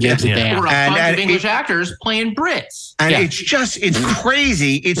 no one gives a damn. Or a bunch of English actors playing Brits. And it's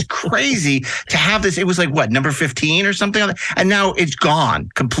crazy. It's crazy to have this. It was like number 15 or something like that. And now it's gone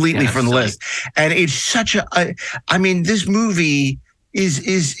completely from the list. And it's such this movie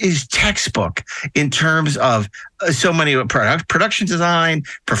is textbook in terms of so many production design,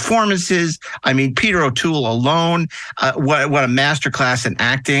 performances. I mean, Peter O'Toole alone, what a masterclass in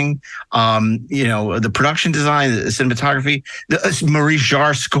acting. The production design, the cinematography, the Maurice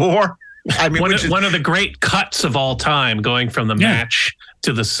Jarre score. I mean, one of the great cuts of all time, going from the match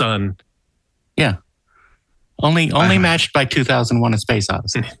to the sun. Yeah. Only matched by 2001: A Space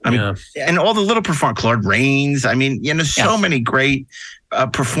Odyssey. And all the little performers, Claude Rains. I mean, so many great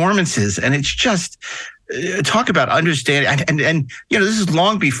performances, and it's just talk about understanding. And this is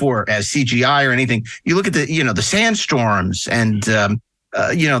long before as CGI or anything. You look at the sandstorms and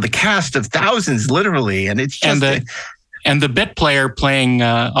the cast of thousands, literally, and it's just and the bit player playing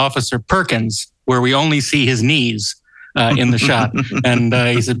Officer Perkins, where we only see his knees. In the shot, and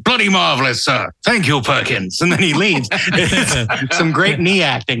he said, "Bloody marvelous, sir. Thank you, Perkins." And then he leaves. Some great knee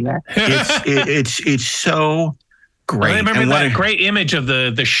acting there. It's so great. I remember that great image of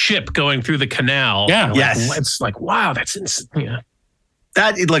the ship going through the canal. Yeah, yes. It's like, wow, that's insane. Yeah.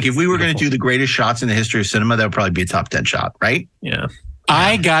 If we were going to do the greatest shots in the history of cinema, that would probably be a top 10 shot, right? Yeah.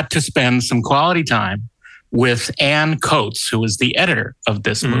 I got to spend some quality time with Ann Coates, who was the editor of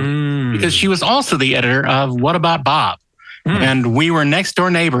this movie, because she was also the editor of What About Bob? And we were next door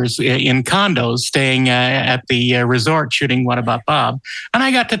neighbors in condos staying at the resort shooting What About Bob? And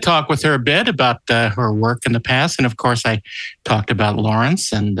I got to talk with her a bit about her work in the past. And of course, I talked about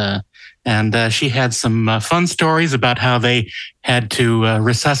Lawrence, and she had some fun stories about how they had to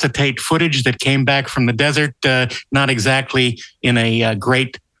resuscitate footage that came back from the desert, not exactly in a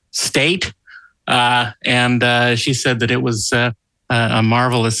great state. And she said that it was a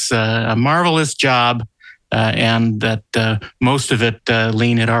marvelous job, and that most of it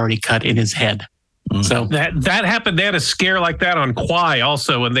Lean had already cut in his head. So that happened. They had a scare like that on Kwai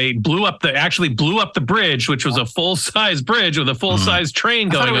also, when they blew up the bridge, which was a full-size bridge with a full-size train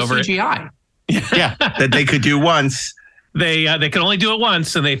going over CGI. it. Yeah, that they could do once. they could only do it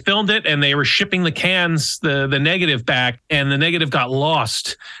once, and they filmed it, and they were shipping the cans, the negative back, and the negative got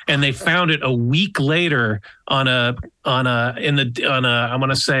lost, and they found it a week later on I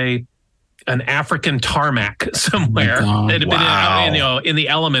want to say an African tarmac somewhere. It had been out in the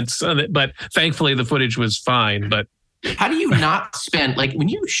elements of it, but thankfully the footage was fine. But how do you not spend, like, when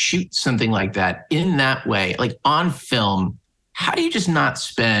you shoot something like that in that way, like on film, how do you just not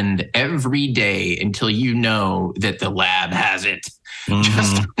spend every day until you know that the lab has it?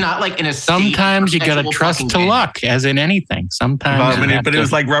 Just not like in a sometimes you got to trust to luck, as in anything. Sometimes, but it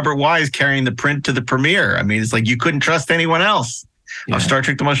was like Robert Wise carrying the print to the premiere. I mean, it's like you couldn't trust anyone else. Yeah. Star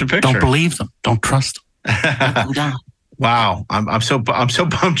Trek: The Motion Picture. Don't believe them. Don't trust them. Wow, I'm so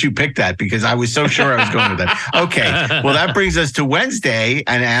bummed you picked that, because I was so sure I was going with that. Okay, well, that brings us to Wednesday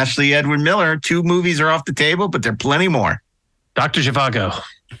and Ashley Edward Miller. 2 movies are off the table, but there are plenty more. Dr. Zhivago.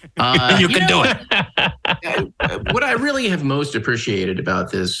 You can do it. What I really have most appreciated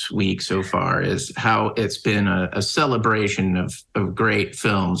about this week so far is how it's been a celebration of great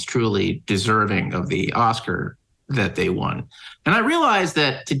films, truly deserving of the Oscar that they won. And I realize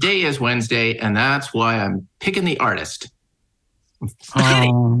that today is Wednesday, and that's why I'm picking the artist.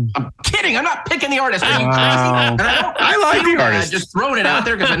 I'm kidding. I'm not picking the artist. Are you crazy? And I like the artist. Just throwing it out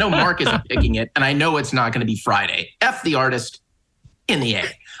there because I know Mark isn't picking it, and I know it's not going to be Friday. F the artist in the A.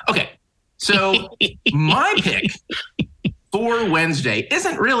 Okay, so my pick for Wednesday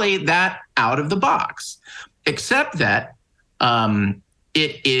isn't really that out of the box, except that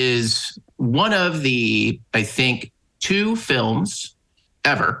it is one of the, I think, 2 films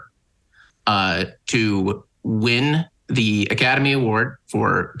ever to win the Academy Award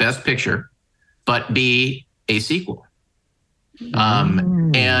for Best Picture, but be a sequel.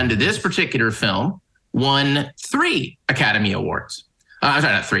 And this particular film won 3 Academy Awards. Sorry,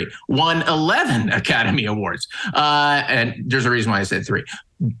 not 3. Won 11 Academy Awards. And there's a reason why I said 3.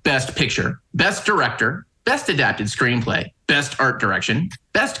 Best Picture, Best Director, Best Adapted Screenplay, Best Art Direction,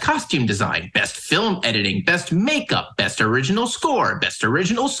 Best Costume Design, Best Film Editing, Best Makeup, Best Original Score, Best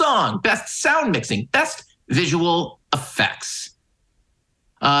Original Song, Best Sound Mixing, Best Visual Effects.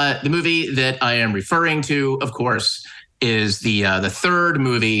 The movie that I am referring to, of course, is the 3rd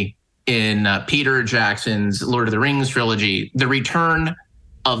movie in Peter Jackson's Lord of the Rings trilogy, The Return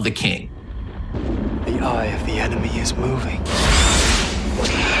of the King. The eye of the enemy is moving.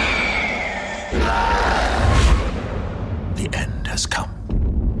 The end has come.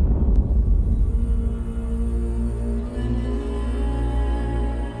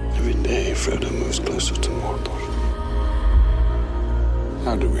 Every day, Frodo moves closer to Mordor.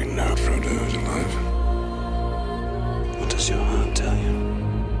 How do we know Frodo is alive? What does your heart tell you?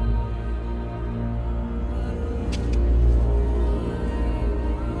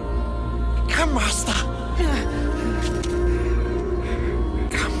 Come, Master.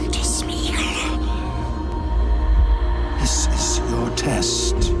 Come to Smeagol. This is your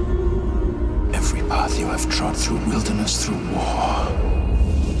test. Every path you have trod through wilderness, through war,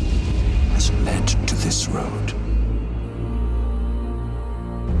 has led to this road.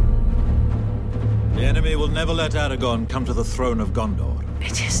 The enemy will never let Aragorn come to the throne of Gondor.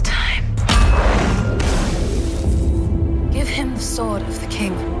 It is time. Give him the sword of the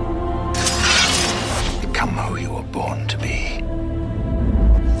king. Become who you were born to be.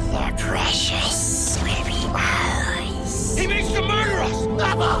 The precious will be ours. He means to murder us!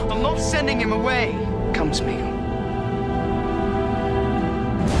 Never! I'm not sending him away. Come, Smeagol.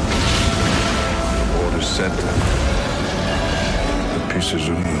 Order set. The pieces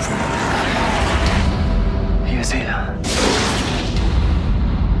are moving. He is here.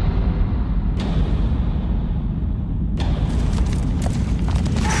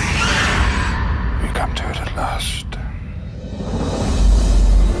 We come to it at last.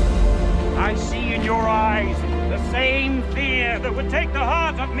 I see in your eyes the same fear that would take the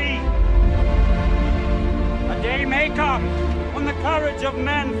heart of me. A day may come when the courage of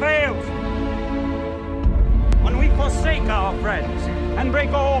men fails. When we forsake our friends and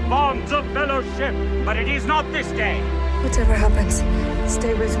break all bonds of fellowship. But it is not this day. Whatever happens,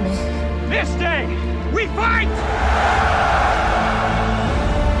 stay with me. This day, we fight!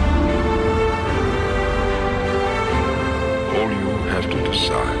 All you have to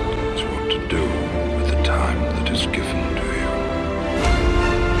decide is what to do with the time that is given to you.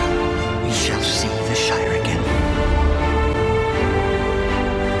 We shall see the Shire again.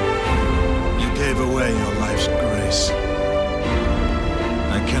 You gave away your life's grace.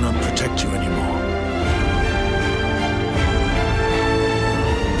 I cannot protect you anymore.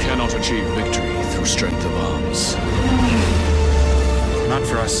 We cannot achieve victory through strength of arms. Not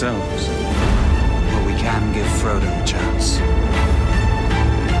for ourselves. But we can give Frodo a chance.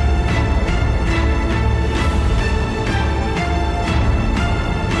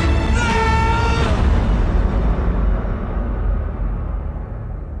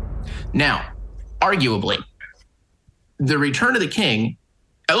 Now, arguably, The Return of the King,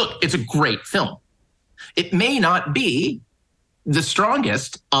 look, it's a great film. It may not be the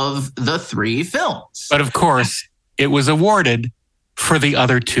strongest of the three films. But of course, it was awarded for the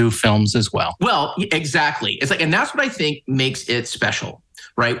other two films as well. Well, exactly. It's like, and that's what I think makes it special,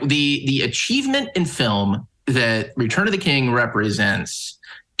 right? The achievement in film that Return of the King represents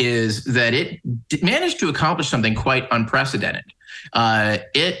is that it managed to accomplish something quite unprecedented.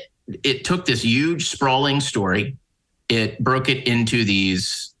 It took this huge, sprawling story. It broke it into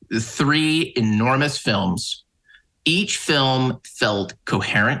these three enormous films. Each film felt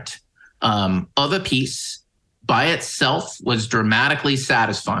coherent, of a piece, by itself was dramatically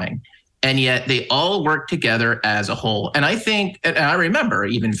satisfying. And yet they all work together as a whole. And I think, and I remember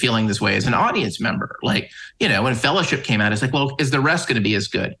even feeling this way as an audience member, like, when Fellowship came out, it's like, well, is the rest going to be as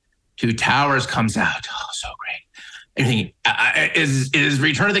good? Two Towers comes out. Oh, so great. And you're thinking, is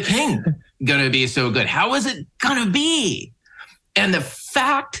Return of the King going to be so good? How is it going to be? And the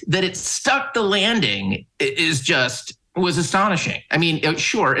fact that it stuck the landing was astonishing. I mean,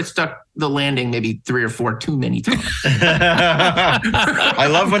 sure, it stuck the landing maybe 3 or 4 too many times. I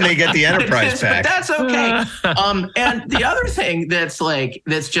love when they get the Enterprise back. But that's okay. And the other thing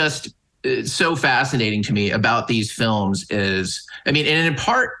that's just so fascinating to me about these films is, I mean, and in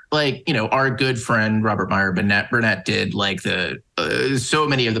part, our good friend Robert Meyer Burnett did so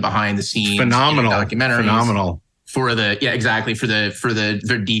many of the behind the scenes documentaries. For the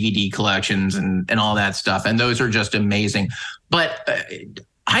DVD collections and all that stuff. And those are just amazing. But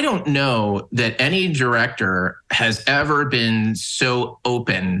I don't know that any director has ever been so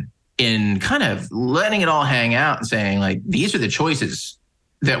open in kind of letting it all hang out and saying, these are the choices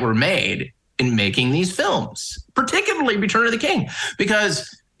that were made in making these films, particularly Return of the King.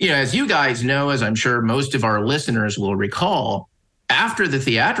 Because, as you guys know, as I'm sure most of our listeners will recall, after the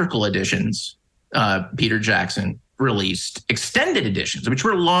theatrical editions, Peter Jackson released extended editions, which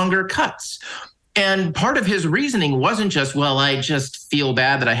were longer cuts. And part of his reasoning wasn't just, well, I just feel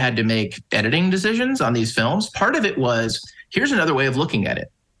bad that I had to make editing decisions on these films. Part of it was, here's another way of looking at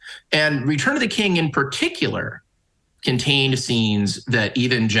it. And Return of the King in particular contained scenes that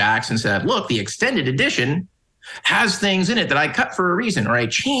even Jackson said, look, the extended edition has things in it that I cut for a reason, or I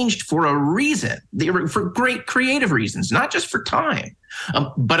changed for a reason. They were for great creative reasons, not just for time.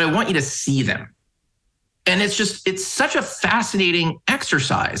 But I want you to see them. And it's such a fascinating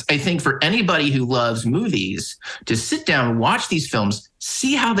exercise, I think, for anybody who loves movies to sit down and watch these films,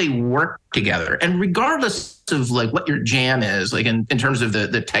 see how they work together. And regardless of what your jam is, in terms of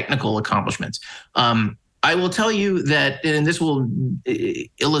the technical accomplishments, I will tell you that, and this will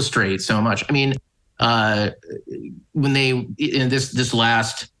illustrate so much. I mean, when they, this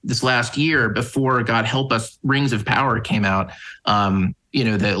last year, before God Help Us, Rings of Power came out,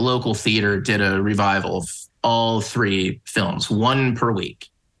 the local theater did a revival of all three films, one per week.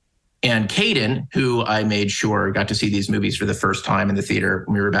 And Caden, who I made sure got to see these movies for the first time in the theater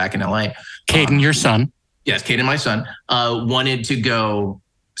when we were back in LA. Caden, your son. Yes, Caden, my son, wanted to go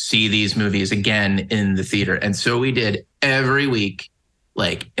see these movies again in the theater. And so we did every week.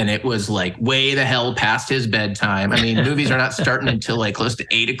 And it was way the hell past his bedtime. I mean, movies are not starting until close to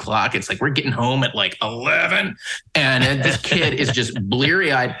 8 o'clock. It's we're getting home at 11. And this kid is just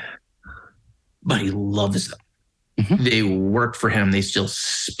bleary eyed, but he loves them. Mm-hmm. They work for him. They still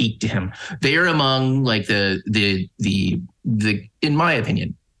speak to him. They are among the in my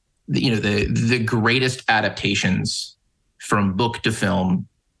opinion, the greatest adaptations from book to film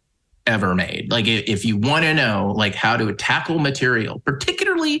ever made. If you want to know how to tackle material,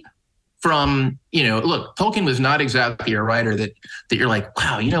 particularly from, look, Tolkien was not exactly a writer that you're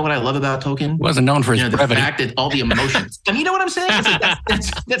wow, you know what I love about Tolkien? Wasn't known for his brevity. The fact that all the emotions. I mean, you know what I'm saying?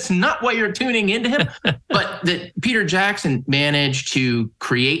 That's not why you're tuning into him. But that Peter Jackson managed to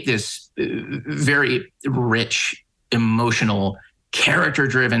create this very rich, emotional,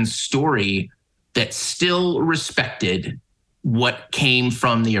 character-driven story that still respected what came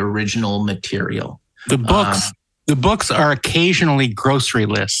from the original material. The books are occasionally grocery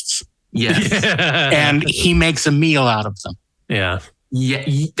lists. Yes. Yeah. And he makes a meal out of them. Yeah. Yeah.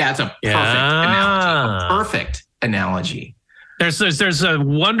 That's a perfect analogy. There's a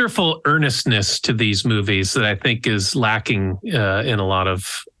wonderful earnestness to these movies that I think is lacking in a lot of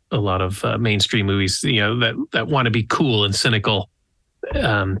mainstream movies, that want to be cool and cynical.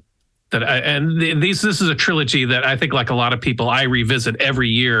 This is a trilogy that I think, like a lot of people, I revisit every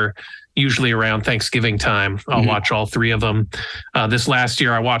year, usually around Thanksgiving time. I'll watch all three of them. This last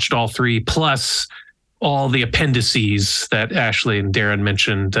year, I watched all three, plus all the appendices that Ashley and Darren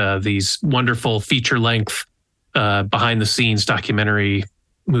mentioned, these wonderful feature-length behind-the-scenes documentary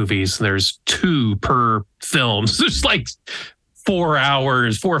movies. There's 2 per film. So there's like 4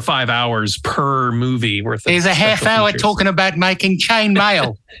 or 5 hours per movie worth of There's a half hour features. talking about making chain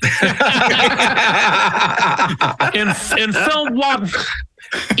mail. In film 1,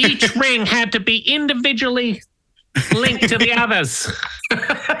 each ring had to be individually linked to the others.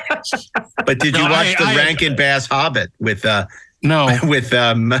 But did you watch the Rankin Bass Hobbit with with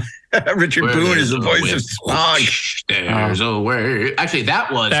Richard Boone as the voice of Smaug? There's a way. Actually,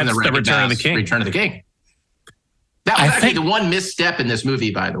 that was in the That's the Return of the King. Return of the King. That was actually the one misstep in this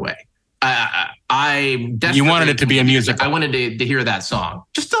movie, by the way. I You wanted it to be a musical. I wanted to hear that song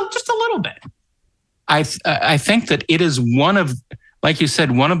just a little bit. I think that it is one of, like you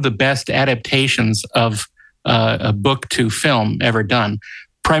said, one of the best adaptations of a book to film ever done,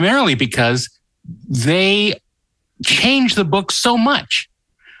 primarily because they change the book so much.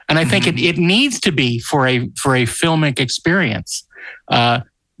 And I think it needs to be for a filmic experience.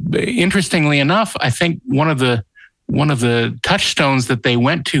 Interestingly enough, I think one of the touchstones that they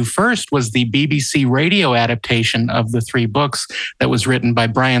went to first was the BBC radio adaptation of the 3 books that was written by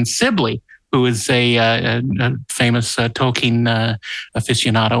Brian Sibley, who is a famous Tolkien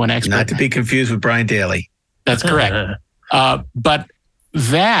aficionado and expert. Not to be confused with Brian Daly. That's correct. But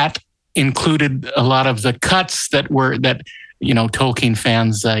that included a lot of the cuts that Tolkien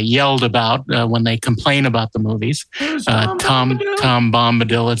fans yelled about when they complain about the movies. Tom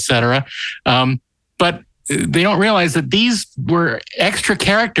Bombadil, etc. But they don't realize that these were extra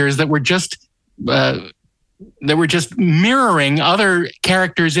characters that were just mirroring other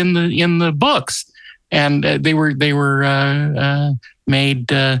characters in the books, and they were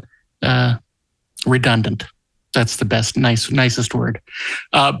made redundant. That's the best, nicest word.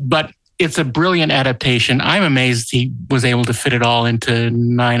 But it's a brilliant adaptation. I'm amazed he was able to fit it all into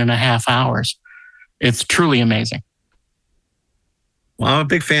 9.5 hours. It's truly amazing. Well, I'm a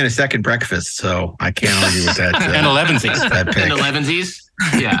big fan of Second Breakfast, so I can't argue with that. And Elevensies. That pick. And Elevensies.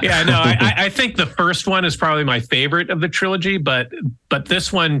 Yeah. Yeah, no, I think the first one is probably my favorite of the trilogy, but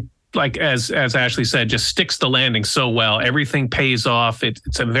this one, like as Ashley said, just sticks the landing so well. Everything pays off.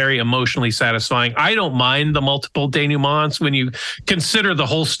 It's a very emotionally satisfying. I don't mind the multiple denouements when you consider the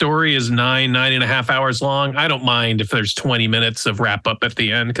whole story is 9.5 hours long. I don't mind if there's 20 minutes of wrap up at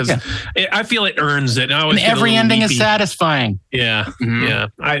the end because I feel it earns it. And every ending is satisfying. Yeah, yeah.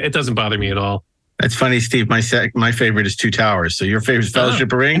 It doesn't bother me at all. That's funny, Steve. My favorite is Two Towers. So your favorite is Fellowship of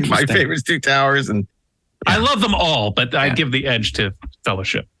the Ring. My favorite is Two Towers, and I love them all, but I give the edge to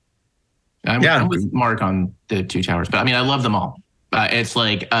Fellowship. I'm with Mark on the Two Towers, but I mean, I love them all. It's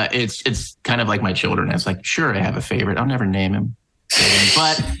like it's kind of like my children. It's like, sure, I have a favorite. I'll never name him,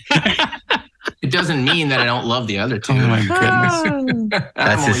 but it doesn't mean that I don't love the other 2. Oh my goodness,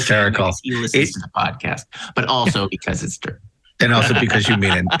 that's hysterical. He listens to the podcast, but also because it's true, and also because you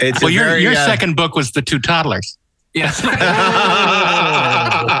mean it. It's well, your second book was The Two Toddlers. Yes.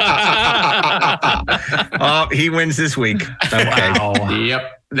 Oh, he wins this week. Okay. Wow.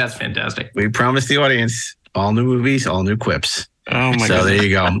 Yep. That's fantastic. We promised the audience all new movies, all new quips. Oh my God. So there you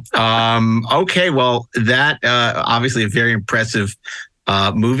go. Okay. Well, that obviously a very impressive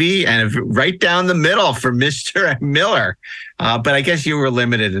movie and right down the middle for Mr. Miller. But I guess you were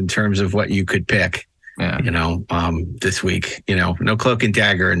limited in terms of what you could pick. Yeah. This week, no Cloak and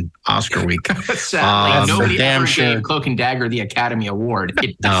Dagger and Oscar week. Sadly, nobody ever gave Cloak and Dagger the Academy Award.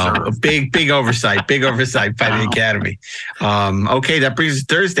 A big oversight by the Academy. Okay, that brings us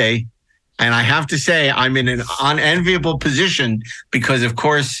Thursday. And I have to say, I'm in an unenviable position because, of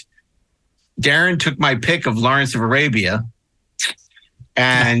course, Darren took my pick of Lawrence of Arabia.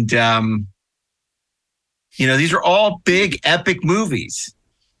 And, these are all big, epic movies.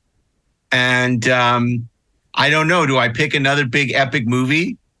 And I don't know. Do I pick another big epic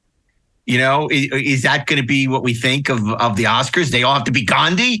movie? Is that going to be what we think of the Oscars? They all have to be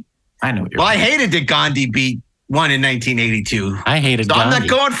Gandhi? I know. I hated that Gandhi won in 1982. I hated so Gandhi. I'm not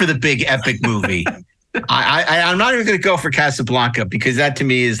going for the big epic movie. I'm not even going to go for Casablanca because that to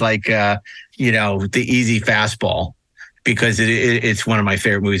me is like, the easy fastball. Because it's one of my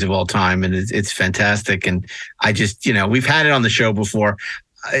favorite movies of all time, and it's fantastic. And I just, we've had it on the show before.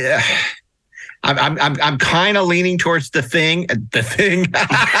 I'm kind of leaning towards the Thing. The Sting.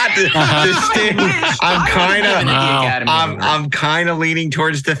 I'm kind of leaning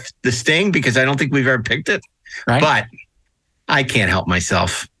towards the Sting because I don't think we've ever picked it. Right. But I can't help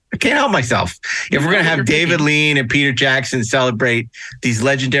myself. I can't help myself. If we're going to have David Lean and Peter Jackson celebrate these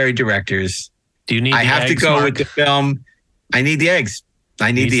legendary directors, do you need? I have to go with the film. I need the eggs.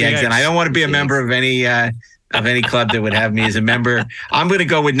 I need the eggs, and I don't want to be a member of any club that would have me as a member. I'm going to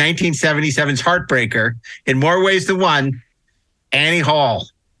go with 1977's Heartbreaker in more ways than one. Annie Hall,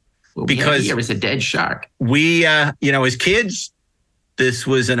 because it was a dead shark. We, as kids, this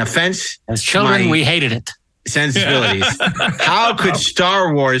was an offense. As children, we hated it. Sensibilities. How could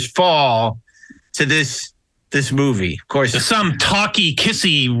Star Wars fall to this movie? Of course, some talky,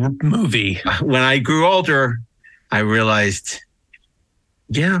 kissy movie. When I grew older, I realized,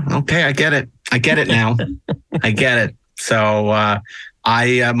 yeah, okay, I get it. I get it now. I get it. So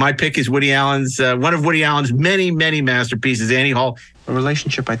my pick is Woody Allen's one of Woody Allen's many, many masterpieces, Annie Hall. A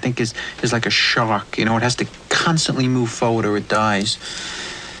relationship, I think, is like a shark. It has to constantly move forward or it dies.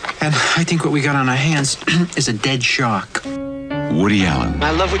 And I think what we got on our hands is a dead shark. Woody Allen.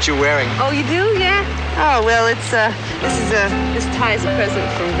 I love what you're wearing. Oh, you do? Yeah? Oh, well, this tie is a present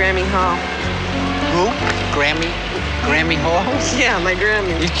from Grammy Hall. Who? Grammy Hall? Yeah, my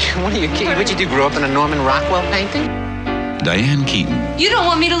Grammy. What are you kidding? What'd you do, grow up in a Norman Rockwell painting? Diane Keaton. You don't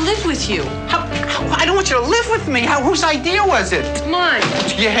want me to live with you. I don't want you to live with me. Whose idea was it? Mine.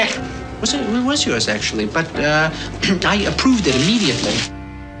 Yeah. It was yours, actually, but I approved it immediately.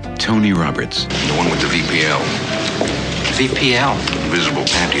 Tony Roberts. The one with the VPL. VPL? Invisible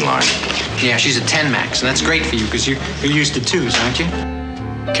panty line. Yeah, she's a 10 max, and that's great for you because you're used to 2s, aren't you?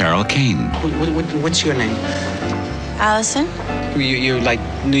 Carol Kane. What's your name? Allison. You're like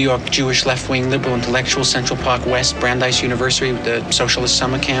New York Jewish left-wing liberal intellectual, Central Park West, Brandeis University with the socialist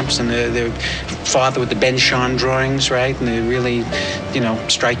summer camps, and the father with the Ben Shahn drawings, right? And the really,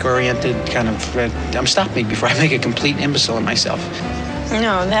 strike-oriented kind of. Stop me before I make a complete imbecile of myself.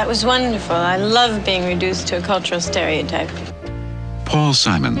 No, that was wonderful. I love being reduced to a cultural stereotype. Paul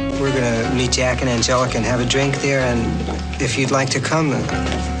Simon. We're going to meet Jack and Angelica and have a drink there, and if you'd like to come,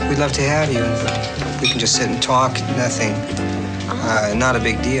 we'd love to have you. We can just sit and talk, nothing. Not a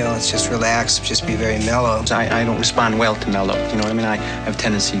big deal. It's just relax, just be very mellow. I don't respond well to mellow. You know what I mean? I have a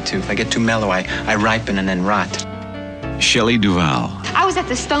tendency to. If I get too mellow, I ripen and then rot. Shelley Duvall. I was at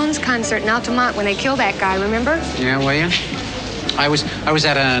the Stones concert in Altamont when they killed that guy, remember? Yeah, were you? I was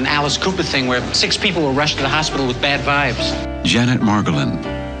at an Alice Cooper thing where 6 people were rushed to the hospital with bad vibes. Janet Margolin.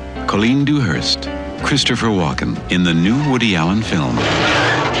 Colleen Dewhurst. Christopher Walken in the new Woody Allen film.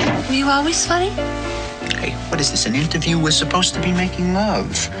 Were you always funny? Hey, what is this, an interview? We're supposed to be making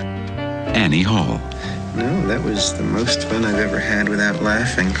love. Annie Hall. No, that was the most fun I've ever had without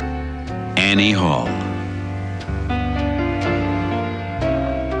laughing. Annie Hall.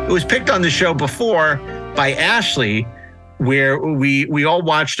 It was picked on the show before by Ashley, where we all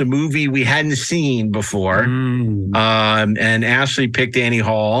watched a movie we hadn't seen before. And Ashley picked Annie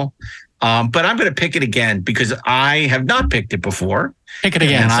Hall. But I'm going to pick it again because I have not picked it before. Pick it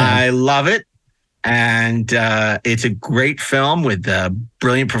again. And I love it. And it's a great film with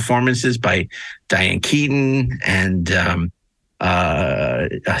brilliant performances by Diane Keaton, and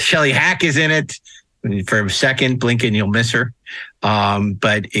Shelley Hack is in it for a second. Blink and you'll miss her.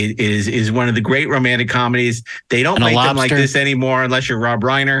 But it is one of the great romantic comedies. They don't make them like this anymore unless you're Rob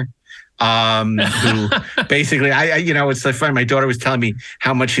Reiner. Who basically, it's so funny. My daughter was telling me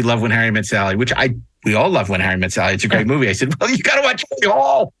how much she loved When Harry Met Sally, which we all love When Harry Met Sally. It's a great movie. I said, well, you got to watch Annie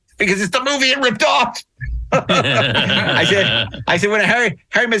Hall because it's the movie it ripped off. I said, when Harry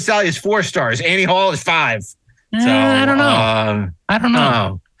Met Sally is 4 stars, Annie Hall is 5. So I don't know. I don't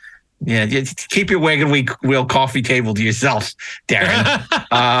know. Yeah, keep your wagon wheel coffee table to yourself, Darren.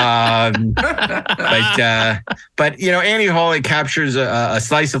 But Annie Hall, it captures a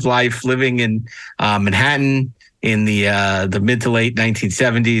slice of life living in Manhattan in the mid to late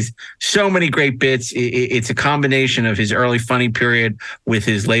 1970s. So many great bits. It's a combination of his early funny period with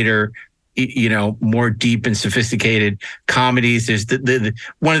his later, more deep and sophisticated comedies. There's the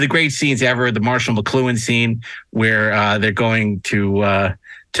one of the great scenes ever, the Marshall McLuhan scene, where they're going to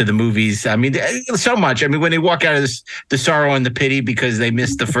the movies. I mean, so much. I mean, when they walk out of the sorrow and the pity because they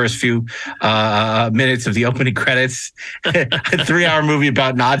missed the first few minutes of the opening credits, a 3-hour movie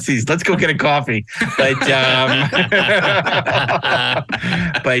about Nazis. Let's go get a coffee. But I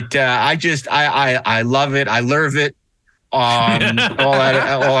love it. I love it. All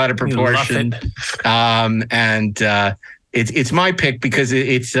out of proportion. It's my pick because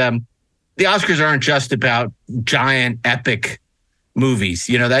it's the Oscars aren't just about giant epic movies,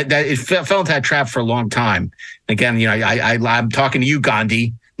 that it fell into that trap for a long time. Again, I'm talking to you,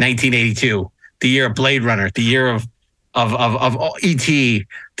 Gandhi, 1982, the year of Blade Runner, the year of of E.T.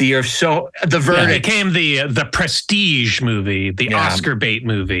 the year. So the verdict it became the prestige movie, the Oscar bait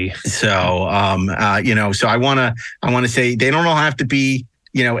movie. So so I want to say they don't all have to be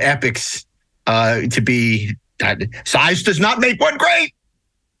epics to be. Size does not make one great.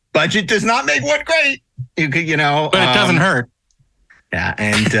 Budget does not make one great. But it doesn't hurt. Yeah,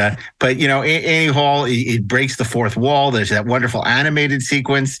 and but Annie Hall, it breaks the fourth wall. There's that wonderful animated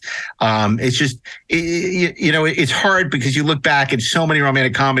sequence. It's just it's hard because you look back and so many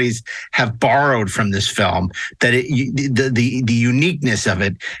romantic comedies have borrowed from this film that the uniqueness of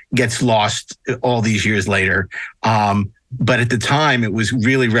it gets lost all these years later. But at the time, it was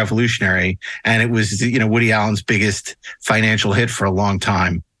really revolutionary, and it was Woody Allen's biggest financial hit for a long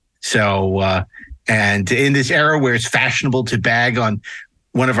time. So. And in this era where it's fashionable to bag on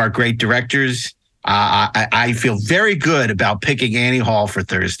one of our great directors, I feel very good about picking Annie Hall for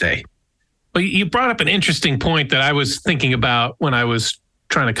Thursday. Well, you brought up an interesting point that I was thinking about when I was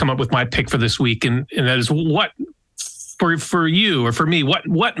trying to come up with my pick for this week, and that is what for you or for me,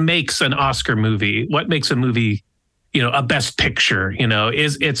 what makes an Oscar movie? What makes a movie a best picture,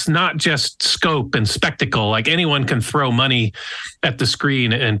 it's not just scope and spectacle. Like anyone can throw money at the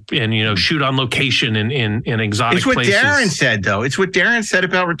screen and shoot on location in exotic places. It's what Darren said, though. It's what Darren said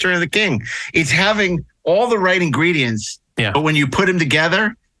about Return of the King. It's having all the right ingredients, but when you put them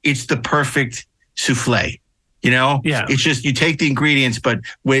together, it's the perfect souffle. Yeah. It's just you take the ingredients, but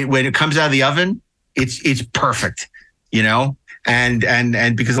when it comes out of the oven, it's perfect.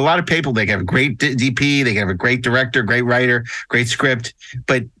 And because a lot of people, they have a great DP, they have a great director, great writer, great script,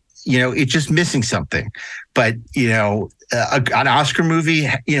 but it's just missing something. But an Oscar movie,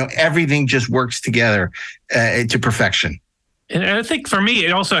 everything just works together to perfection. And I think for me,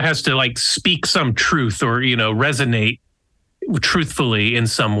 it also has to speak some truth or resonate truthfully in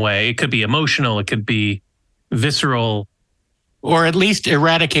some way. It could be emotional, it could be visceral, or at least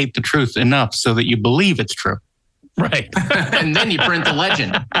eradicate the truth enough so that you believe it's true. Right. And then you print the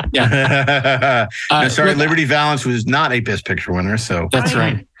legend. Yeah. Liberty Valance was not a Best Picture winner, so that's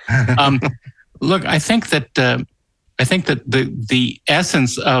right. Look, I think that the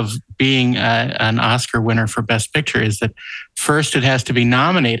essence of being an Oscar winner for Best Picture is that first it has to be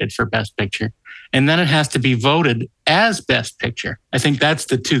nominated for Best Picture, and then it has to be voted as Best Picture. I think that's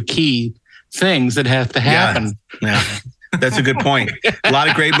the two key things that have to happen. Yeah. That's a good point. A lot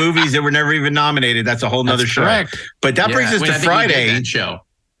of great movies that were never even nominated. That's a whole nother show. Correct. But that brings us to Friday. We did that show.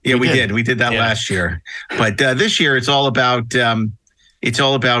 Yeah, we did. We did that last year. But this year, it's all about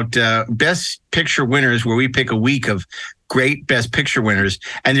Best Picture winners, where we pick a week of great Best Picture winners.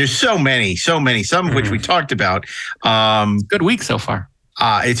 And there's so many, some of which we talked about. Good week so far.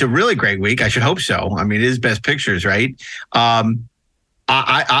 It's a really great week. I should hope so. I mean, it is Best Pictures, right? One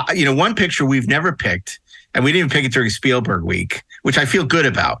picture we've never picked, and we didn't even pick it during Spielberg week, which I feel good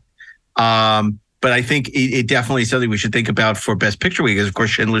about. But I think it definitely is something we should think about for Best Picture week is, of course,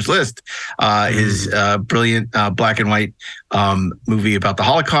 Schindler's List, his brilliant black and white movie about the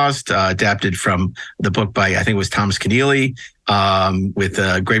Holocaust, adapted from the book by, I think it was Thomas Keneally, with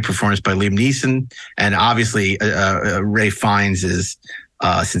a great performance by Liam Neeson. And obviously, Ralph Fiennes is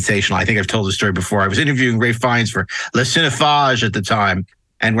sensational. I think I've told the story before. I was interviewing Ralph Fiennes for Le Cinephage at the time,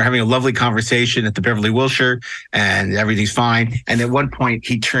 and we're having a lovely conversation at the Beverly Wilshire, and everything's fine. And at one point,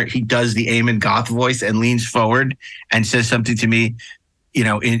 he does the Eamon Goth voice and leans forward and says something to me,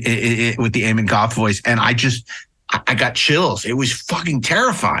 with the Eamon Goth voice, and I got chills. It was fucking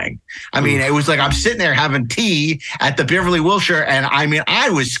terrifying. I mean, it was like I'm sitting there having tea at the Beverly Wilshire, and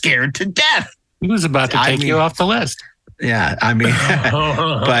I was scared to death. He was about to take you off the list. Yeah, I mean,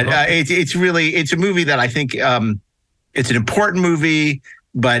 but it's a movie that I think it's an important movie.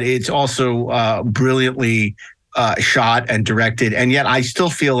 But it's also brilliantly shot and directed, and yet I still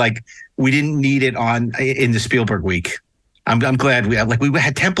feel like we didn't need it in the Spielberg week. I'm glad we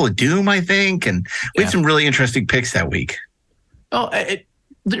had Temple of Doom, I think, and we had some really interesting picks that week. Oh,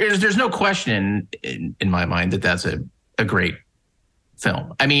 there's no question in my mind that that's a great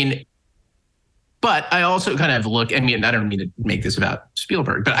film. I mean, but I also kind of look. I mean, I don't mean to make this about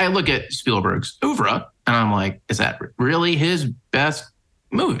Spielberg, but I look at Spielberg's oeuvre, and I'm like, is that really his best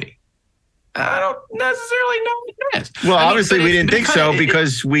movie? I don't necessarily know it is. Well, obviously we didn't think so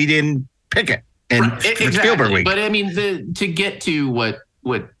because we didn't pick it in Spielberg week. But I mean, to get to what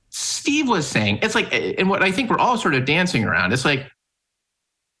Steve was saying, it's like, and what I think we're all sort of dancing around, it's like,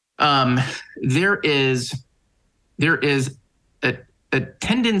 there is a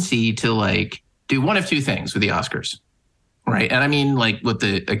tendency to do one of two things with the Oscars, right? And I mean, what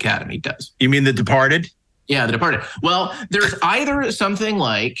the Academy does. You mean The Departed? Yeah, The Departed. Well, there's either something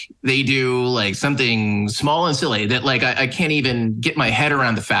like they do like something small and silly that like I can't even get my head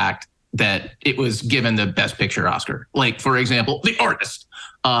around the fact that it was given the Best Picture Oscar. Like, for example, The Artist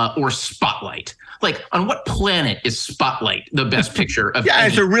or Spotlight. Like, on what planet is Spotlight the best picture of? Yeah,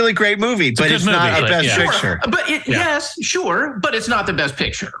 it's a really great movie, but it's not a best picture. But yes, sure, but it's not the best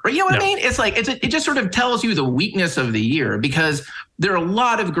picture. Right? You know what I mean? It's like it just sort of tells you the weakness of the year, because there are a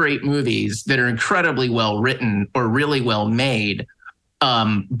lot of great movies that are incredibly well written or really well made.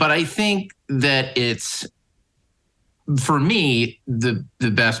 But I think that it's, for me, the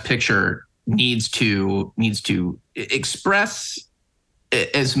best picture needs to express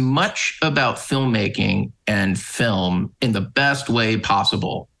as much about filmmaking and film in the best way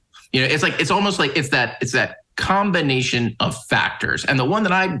possible. You know, it's almost like it's that combination of factors. And the one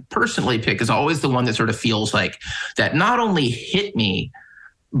that I personally pick is always the one that sort of feels like that not only hit me,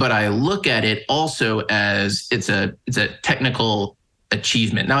 but I look at it also as it's a technical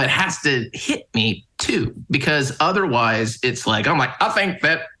achievement. Now it has to hit me too, because otherwise it's like, I'm like, I think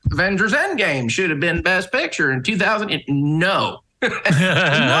that Avengers Endgame should have been Best Picture in 2000. No.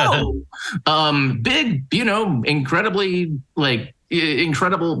 No. Big, incredibly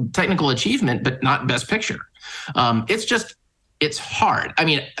incredible technical achievement, but not Best Picture. It's hard. I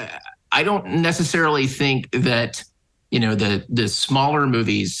mean, I don't necessarily think that, the smaller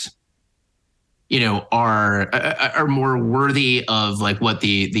movies, are more worthy of like what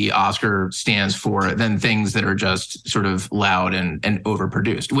the Oscar stands for than things that are just sort of loud and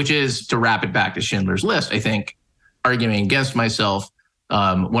overproduced, which is, to wrap it back to Schindler's List, I think, arguing against myself,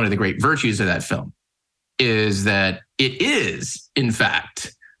 one of the great virtues of that film is that it is, in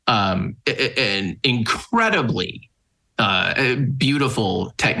fact, an incredibly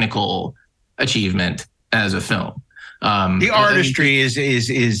beautiful technical achievement as a film. The artistry is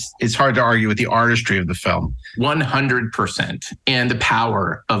it's hard to argue with the artistry of the film. 100%, and the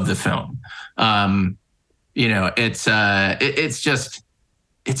power of the film. It's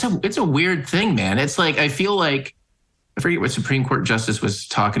a weird thing, man. It's like, I feel like, I forget what Supreme Court Justice was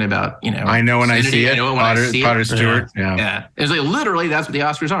talking about. I know when I see it. Potter Stewart. Yeah. It's like, literally, that's what the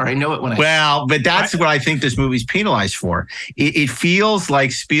Oscars are. I know it when I see it. Well, but that's what I think this movie's penalized for. It feels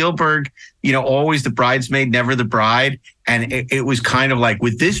like Spielberg, always the bridesmaid, never the bride. And it was kind of like,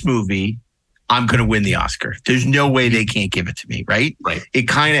 with this movie, I'm going to win the Oscar. There's no way they can't give it to me, right? Right. It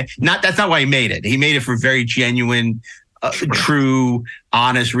kind of, that's not why he made it. He made it for very genuine, true,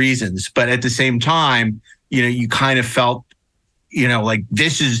 honest reasons. But at the same time, you kind of felt, like,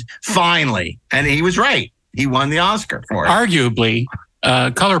 this is finally, and he was right. He won the Oscar for it. Arguably,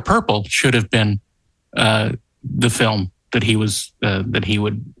 Color Purple should have been the film that he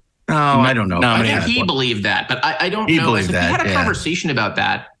would. Oh, I don't know. I think he believed that, but I don't know. Believed that, we had a conversation about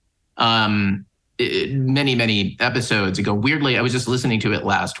that many, many episodes ago. Weirdly, I was just listening to it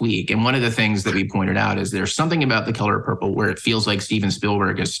last week, and one of the things that we pointed out is there's something about The Color Purple where it feels like Steven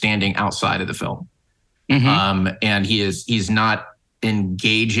Spielberg is standing outside of the film. Mm-hmm. And he's not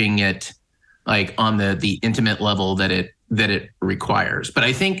engaging it like on the intimate level that it requires. But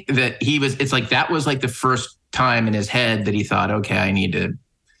I think that it's like that was like the first time in his head that he thought, okay, I need to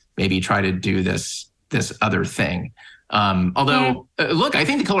maybe try to do this other thing. Although, look, I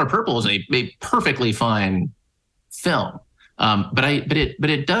think The Color Purple is a perfectly fine film. But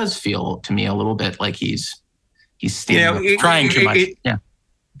it does feel to me a little bit like he's standing trying too much.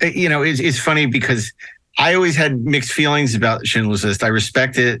 It's funny because I always had mixed feelings about Schindler's List. I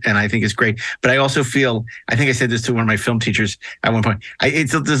respect it, and I think it's great. But I also feel, I think I said this to one of my film teachers at one point,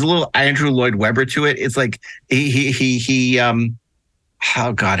 there's a little Andrew Lloyd Webber to it. It's like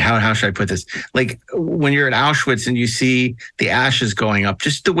oh God, how should I put this? Like when you're at Auschwitz and you see the ashes going up,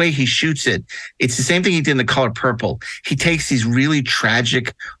 just the way he shoots it. It's the same thing he did in The Color Purple. He takes these really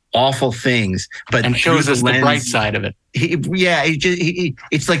tragic, awful things, but and shows us the bright side of it.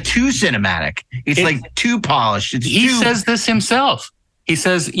 It's like too cinematic. It's like too polished. He says this himself. He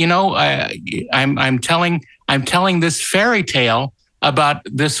says, I'm telling this fairy tale about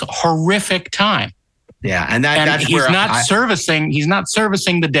this horrific time. Yeah, and that's he's where not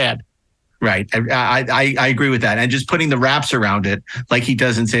servicing the dead. Right, I agree with that. And just putting the wraps around it, like he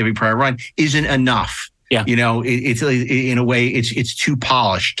does in Saving Private Ryan, isn't enough. Yeah, it's in a way it's too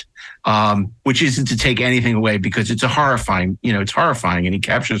polished, which isn't to take anything away because it's horrifying, and he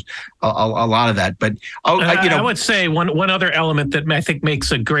captures a lot of that. But I would say one other element that I think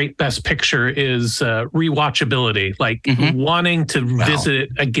makes a great Best Picture is rewatchability, like wanting to visit it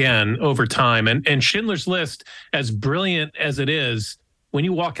again over time. And Schindler's List, as brilliant as it is, when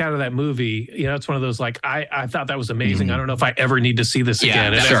you walk out of that movie, it's one of those like, I thought that was amazing. I don't know if I ever need to see this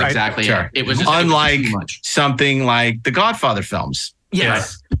again. Yeah, sure, exactly. Sure. It was unlike something like the Godfather films.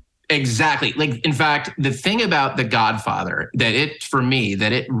 Yes. Yeah. Exactly. Like, in fact, the thing about The Godfather that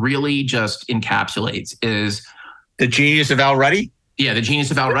it really just encapsulates is the genius of Al Ruddy. Yeah, the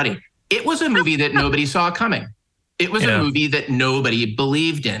genius of Al Ruddy. It was a movie that nobody saw coming. It was a movie that nobody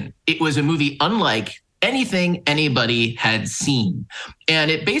believed in. It was a movie unlike anything anybody had seen. And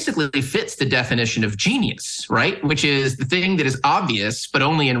it basically fits the definition of genius, right? Which is the thing that is obvious, but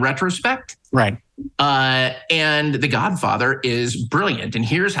only in retrospect. Right. And The Godfather is brilliant. And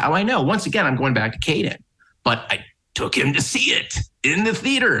here's how I know. Once again, I'm going back to Caden, but I took him to see it in the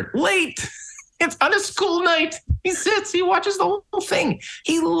theater late. It's on a school night. He sits, he watches the whole thing.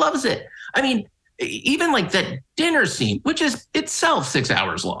 He loves it. I mean, even like that dinner scene, which is itself 6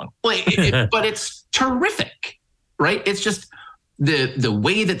 hours long, but it's terrific, right? It's just the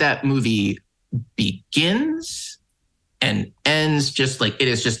way that movie begins and ends, just like it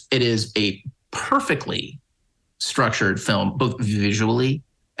is a perfectly structured film, both visually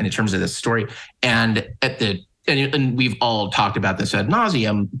and in terms of the story, and and we've all talked about this ad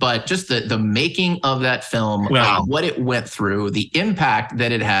nauseum, but just the making of that film, what it went through, the impact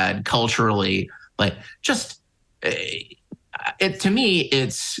that it had culturally. Like, just to me,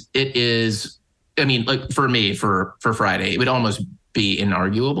 it is. I mean, like for me, for Friday, it would almost be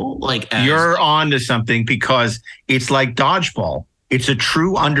inarguable. Like, you're on to something, because it's like Dodgeball. It's a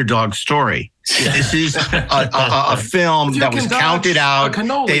true underdog story. This is a film that was counted out.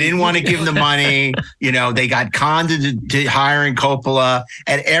 They didn't want to give them the money. They got conned into hiring Coppola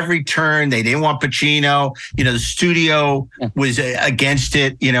at every turn. They didn't want Pacino. The studio was against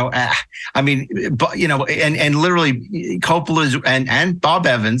it. I mean, but and literally Coppola's and Bob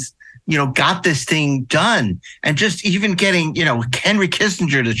Evans, got this thing done. And just even getting, Henry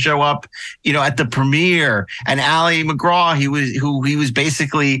Kissinger to show up, at the premiere, and Ali McGraw, he was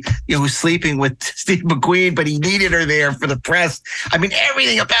basically, was sleeping with Steve McQueen, but he needed her there for the press. I mean,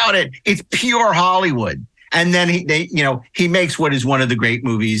 everything about it, it's pure Hollywood. And then he makes what is one of the great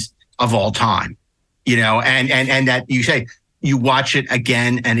movies of all time, and that you say, you watch it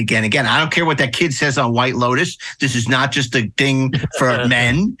again and again and again. I don't care what that kid says on White Lotus. This is not just a thing for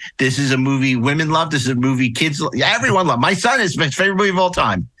men. This is a movie women love. This is a movie kids love. Everyone love. My son is my favorite movie of all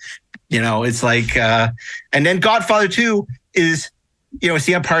time. It's like, and then Godfather 2 is, it's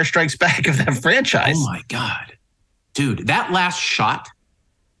the Empire Strikes Back of that franchise. Oh my God. Dude, that last shot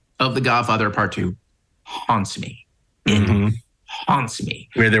of The Godfather Part 2 haunts me. Haunts me.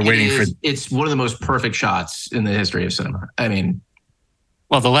 Where they're it's one of the most perfect shots in the history of cinema. I mean,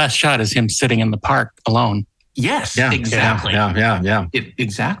 well, the last shot is him sitting in the park alone. Yes, exactly. Yeah.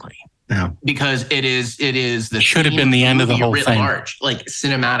 Exactly. Yeah. Because it is the should have been the end of the whole thing. Large, like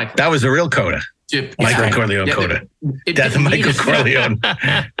cinematically. That was the real coda. Michael Corleone coda. Death of Michael Corleone.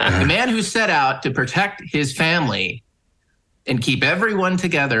 The man who set out to protect his family and keep everyone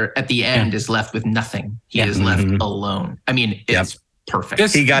together at the end is left with nothing. He is left alone. I mean, it's perfect.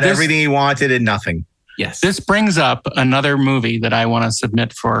 He got everything he wanted and nothing. Yes. This brings up another movie that I want to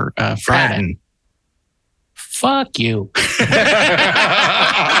submit for Friday. Patton. Fuck you.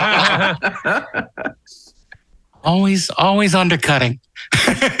 always undercutting.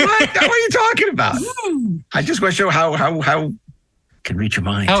 What are you talking about? I just want to show how can read your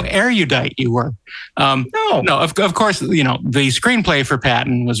mind. How erudite you were. No, of course, the screenplay for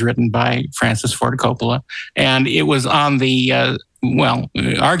Patton was written by Francis Ford Coppola, and it was on the,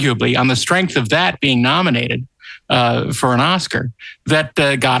 arguably on the strength of that being nominated for an Oscar that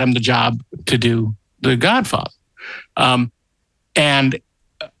got him the job to do The Godfather. And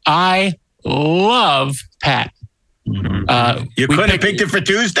I love Patton. You couldn't have picked it for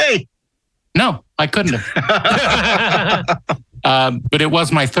Tuesday? No, I couldn't have. But it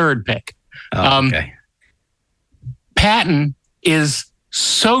was my third pick. Okay. Patton is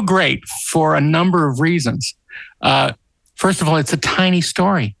so great for a number of reasons. First of all, it's a tiny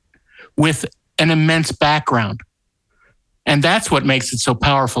story with an immense background. And that's what makes it so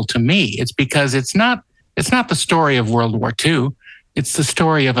powerful to me. It's because it's not the story of World War II. It's the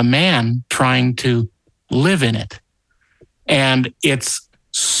story of a man trying to live in it. And it's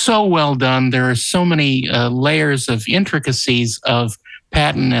so well done. There are so many layers of intricacies of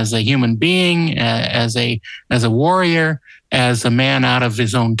Patton as a human being, as a warrior, as a man out of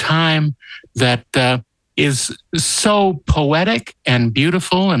his own time, that is so poetic and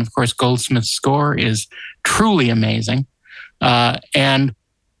beautiful. And of course, Goldsmith's score is truly amazing. And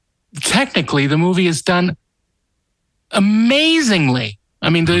technically, the movie is done amazingly I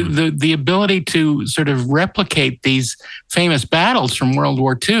mean, the ability to sort of replicate these famous battles from World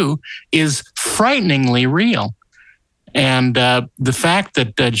War II is frighteningly real. And the fact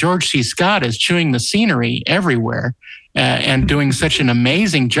that George C. Scott is chewing the scenery everywhere and doing such an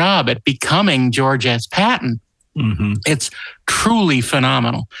amazing job at becoming George S. Patton, it's truly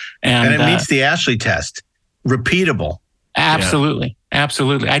phenomenal. And it meets the Ashley test. Repeatable. Absolutely.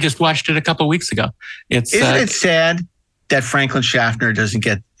 Absolutely. I just watched it a couple of weeks ago. Isn't it sad that Franklin Schaffner doesn't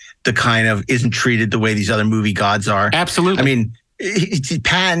get isn't treated the way these other movie gods are? Absolutely. I mean,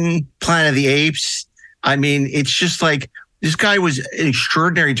 Patton, Planet of the Apes. I mean, it's just like this guy was an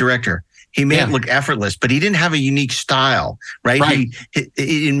extraordinary director. He made it look effortless, but he didn't have a unique style, right?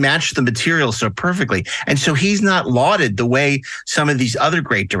 He matched the material so perfectly. And so he's not lauded the way some of these other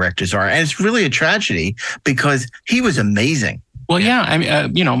great directors are. And it's really a tragedy because he was amazing. Well, I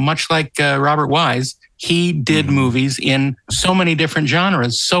mean, much like Robert Wise, he did movies in so many different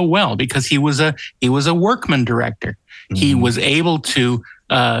genres so well because he was a workman director. He was able to,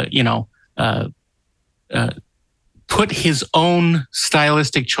 put his own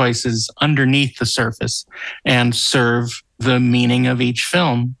stylistic choices underneath the surface and serve the meaning of each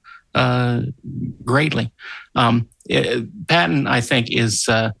film greatly. Patton, I think, is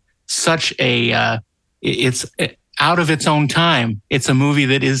such it's out of its own time. It's a movie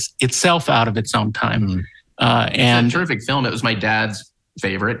that is itself out of its own time. And it's a terrific film. It was my dad's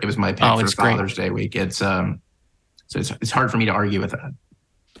favorite. It was my pick for Father's Day week. It's so it's hard for me to argue with that.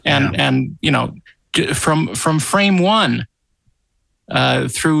 And from frame one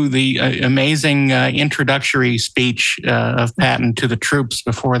through the amazing introductory speech of Patton to the troops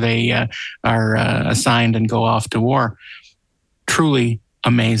before they are assigned and go off to war, truly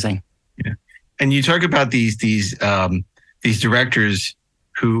amazing. Yeah, and you talk about these directors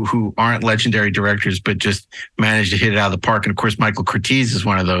who aren't legendary directors but just manage to hit it out of the park. And of course, Michael Curtiz is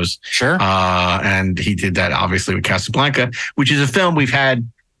one of those. Sure, and he did that obviously with Casablanca, which is a film we've had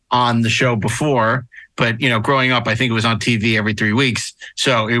on the show before, but growing up, I think it was on TV every 3 weeks,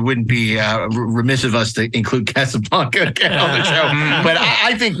 so it wouldn't be remiss of us to include Casablanca on the show. But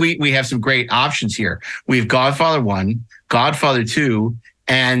I think we have some great options here. We have Godfather 1, Godfather 2,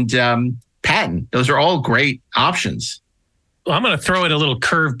 and Patton. Those are all great options. Well, I'm going to throw in a little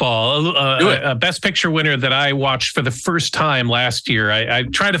curveball. A Best Picture winner that I watched for the first time last year. I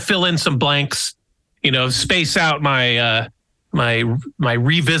try to fill in some blanks, space out my my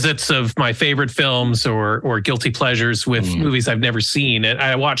revisits of my favorite films or guilty pleasures with movies I've never seen. And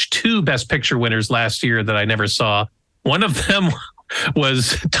I watched 2 Best Picture winners last year that I never saw. One of them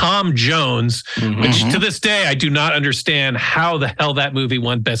was Tom Jones, which to this day, I do not understand how the hell that movie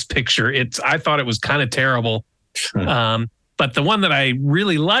won Best Picture. I thought it was kind of terrible. But the one that I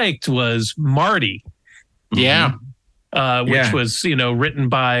really liked was Marty. Yeah. Which was, written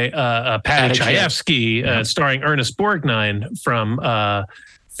by Paddy Chayefsky, starring Ernest Borgnine from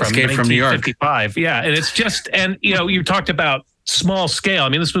Escape from New York. 1955. Yeah, and it's just, you talked about small scale. I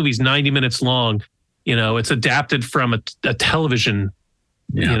mean, this movie's 90 minutes long. It's adapted from a television,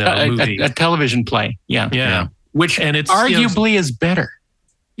 movie, a television play. Yeah. Which it's arguably is better.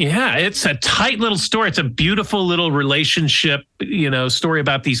 Yeah, it's a tight little story. It's a beautiful little relationship, story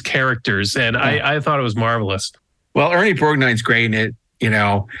about these characters, and I thought it was marvelous. Well, Ernie Borgnine's great in it.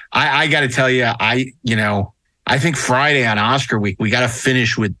 I got to tell you, I think Friday on Oscar week, we got to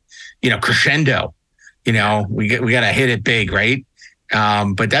finish with, crescendo. We got to hit it big, right?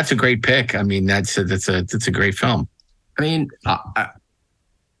 But that's a great pick. I mean, that's a great film. I mean,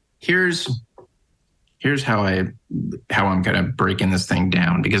 here's how I'm kind of breaking this thing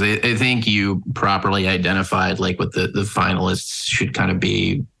down, because I think you properly identified like what the finalists should kind of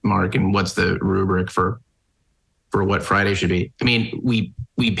be, Mark, and what's the rubric for what Friday should be. I mean, we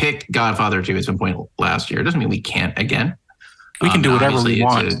picked Godfather 2 at some point last year. It doesn't mean we can't again. We can do whatever we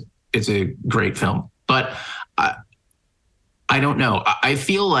want. It's a great film. But I don't know. I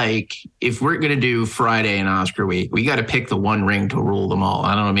feel like if we're going to do Friday and Oscar week, we got to pick the one ring to rule them all.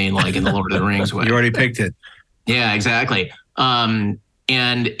 I don't mean like in the Lord of the Rings way. You already picked it. Yeah, exactly. And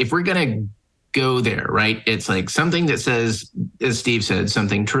if we're going to go there, right, it's like something that says, as Steve said,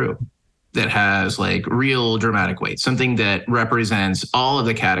 something true, that has like real dramatic weight, something that represents all of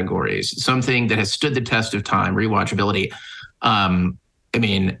the categories, something that has stood the test of time, rewatchability. I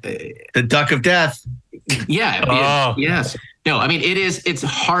mean, The Duck of Death. Yeah. Yes. No, I mean, it's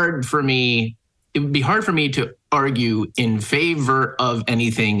hard for me. It would be hard for me to argue in favor of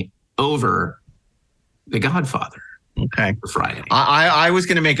anything over The Godfather. Okay. For Friday. I was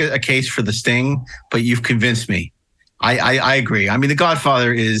going to make a case for The Sting, but you've convinced me. I agree. I mean, The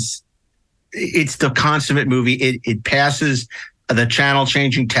Godfather it's the consummate movie. It passes the channel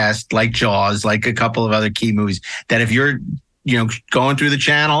changing test, like Jaws, like a couple of other key movies, that if you're, going through the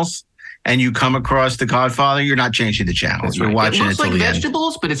channels and you come across The Godfather, you're not changing the channels. You're watching it looks till like the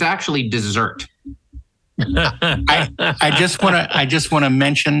vegetables, but it's actually dessert. I just want to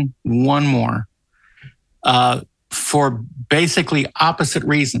mention one more, for basically opposite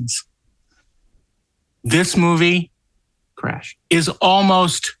reasons. This movie Crash is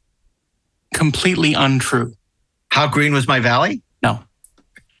almost completely untrue. How Green Was My Valley? No.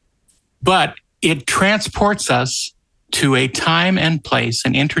 But it transports us to a time and place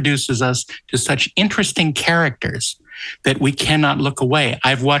and introduces us to such interesting characters that we cannot look away.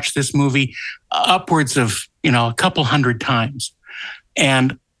 I've watched this movie upwards of, a couple hundred times,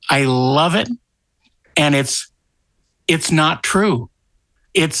 and I love it. And it's not true.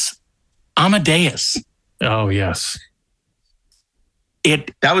 It's Amadeus. Oh, yes.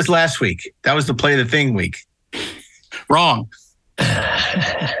 That was last week. That was the Play the Thing week. Wrong.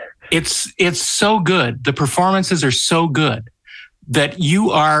 It's so good. The performances are so good that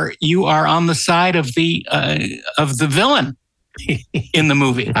you are on the side of the villain in the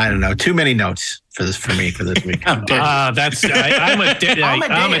movie. I don't know. Too many notes for me for this week. Amadeus.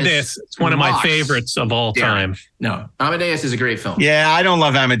 It's one of my favorites of all time. No, Amadeus is a great film. Yeah, I don't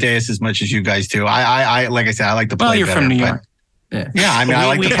love Amadeus as much as you guys do. I like I said, I like the play. Well, you're better, from New York. Yeah, I mean, I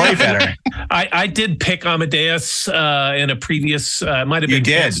like the play better. I did pick Amadeus in a previous, might have been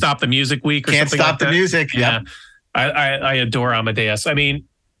Can't Stop the Music week or Can't something Stop like the Music. Yeah. I adore Amadeus. I mean,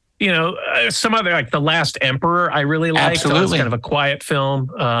 some other, like The Last Emperor, I really liked. Absolutely. It's kind of a quiet film.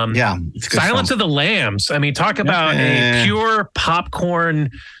 It's a good Silence film. of the Lambs. I mean, talk about a pure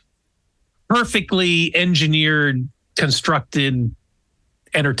popcorn, perfectly engineered, constructed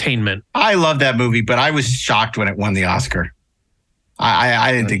entertainment. I love that movie, but I was shocked when it won the Oscar.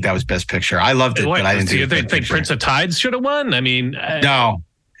 I didn't think that was Best Picture. I loved it, but I didn't think it was Best Picture. Prince of Tides should have won? I mean, no,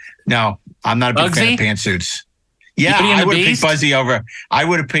 I'm not a big fan of pantsuits. Yeah, I would have picked Bugsy over. I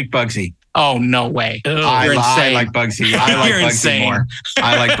would have picked Bugsy. Oh, no way. You're insane. I like Bugsy. I like Bugsy insane. more.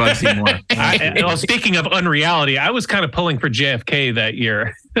 I like Bugsy more. Well, speaking of unreality, I was kind of pulling for JFK that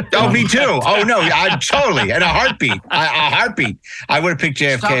year. Oh, me too. Oh, no, I totally. In a heartbeat. A heartbeat. I would have picked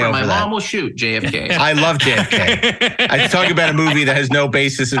JFK Stop over my that. mom will shoot JFK. I love JFK. I talk about a movie that has no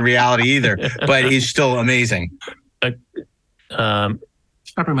basis in reality either, but is still amazing. My mom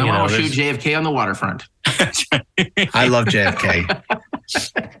will shoot JFK on the waterfront. I love JFK.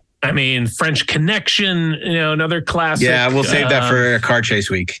 I mean, French Connection, another classic. Yeah, we'll save that for Car Chase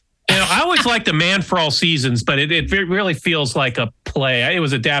Week. I always liked The Man for All Seasons, but it really feels like a play. It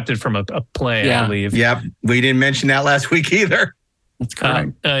was adapted from a play, I believe. Yep. We didn't mention that last week either. That's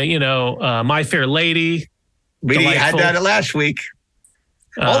correct. My Fair Lady. We had that last week.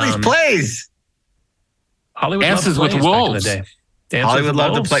 All these plays. Hollywood Dances loved with plays back in Wolves. the day. Dances Hollywood with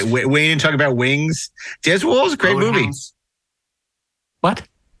loved to Wolves. play. We didn't talk about Wings. Dance with Wolves, great movie. What?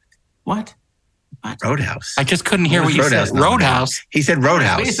 Roadhouse. I just couldn't hear what you said. Roadhouse. He said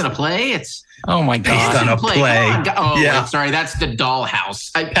Roadhouse. Based on a play? It's Oh my God. Based on a play. Come on. Oh, Yeah. sorry. That's The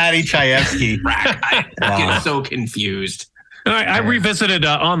Dollhouse. Patty Chayefsky. I get so confused. I revisited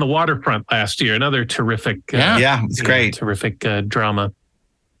On the Waterfront last year. Another terrific. Yeah, it's great. Terrific drama.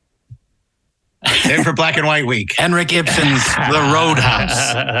 Same for Black and White Week. Henrik Ibsen's The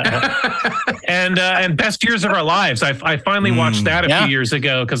Roadhouse. And Best Years of Our Lives. I finally watched that a few years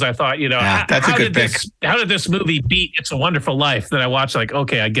ago because I thought, that's a good pick. How did this movie beat It's a Wonderful Life? That I watched, like,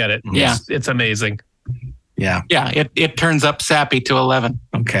 okay, I get it. Yeah. It's amazing. Yeah. Yeah, it turns up sappy to 11.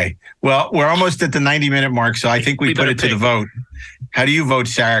 Okay. Well, we're almost at the 90-minute mark, so I think we put it to the vote. How do you vote,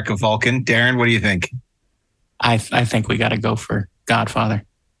 Sarika Vulcan? Darren, what do you think? I think we got to go for Godfather.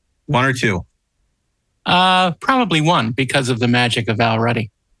 1 or 2? Probably 1 because of the magic of Al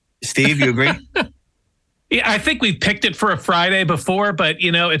Ruddy. Steve, you agree? Yeah, I think we picked it for a Friday before, but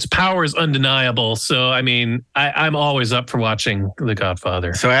its power is undeniable. So, I mean, I'm always up for watching The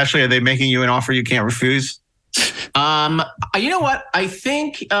Godfather. So, Ashley, are they making you an offer you can't refuse? You know what? I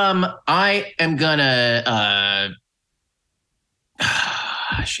think I am gonna.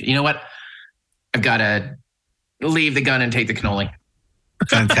 You know what? I've got to leave the gun and take the cannoli.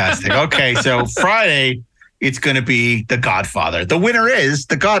 Fantastic. Okay, so Friday, it's going to be The Godfather. The winner is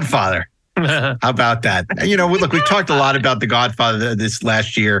The Godfather. How about that? Look, we've talked a lot about The Godfather this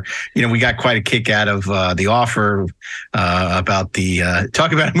last year. We got quite a kick out of The Offer, about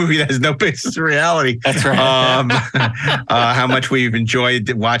talk about a movie that has no basis in reality. That's right. How much we've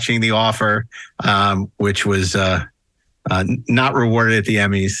enjoyed watching The Offer, which was not rewarded at the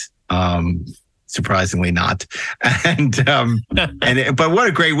Emmys. Surprisingly not. But what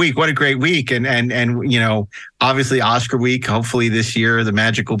a great week. What a great week. And obviously Oscar week. Hopefully this year the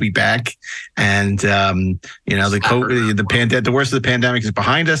magic will be back. And the worst of the pandemic is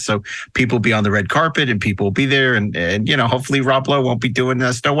behind us. So people will be on the red carpet and people will be there. And hopefully Rob Lowe won't be doing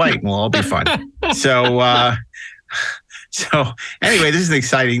Snow White and we'll all be fun. So anyway, this is an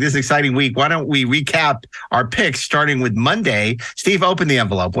exciting week. Why don't we recap our picks starting with Monday? Steve, open the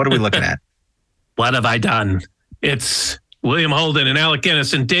envelope. What are we looking at? What have I done? It's William Holden and Alec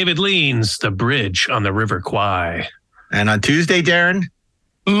Guinness and David Lean's The Bridge on the River Kwai. And on Tuesday, Darren?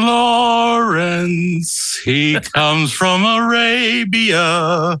 Lawrence, he comes from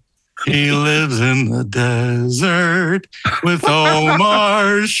Arabia. He lives in the desert with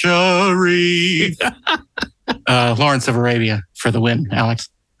Omar Sharif. Lawrence of Arabia for the win, Alex.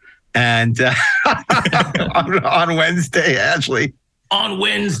 And on Wednesday, Ashley. On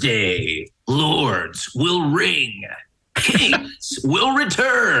Wednesday, lords will ring, kings will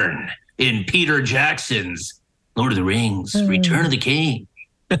return in Peter Jackson's Lord of the Rings, Return of the King.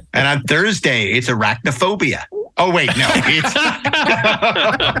 And on Thursday, it's arachnophobia. Oh, wait, no. It's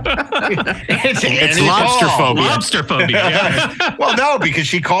lobsterphobia. Lobsterphobia, yeah. Well, no, because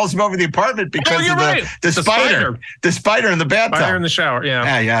she calls him over the apartment because of the spider. The spider in the bathtub. Spider in the shower,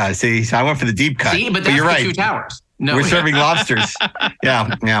 yeah. Yeah. See, so I went for the deep cut. See, but that's you're right. 2 towers. No, we're serving lobsters.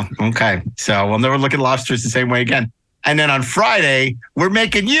 Yeah. Okay. So we'll never look at lobsters the same way again. And then on Friday, we're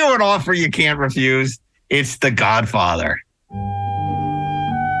making you an offer you can't refuse. It's The Godfather.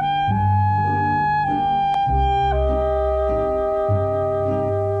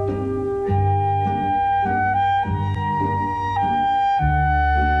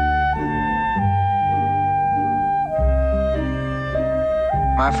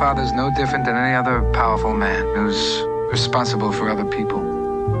 My father's no different than any other powerful man who's responsible for other people.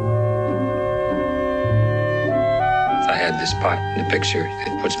 If I had this part in the picture,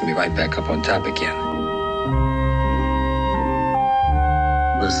 it puts me right back up on top again.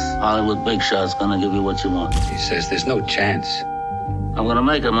 This Hollywood big shot's gonna give you what you want. He says there's no chance. I'm gonna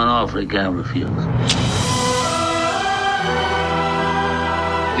make him an offer he can't refuse.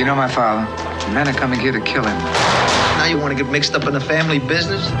 You know my father. The men are coming here to kill him. Now you want to get mixed up in the family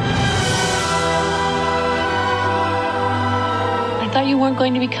business? I thought you weren't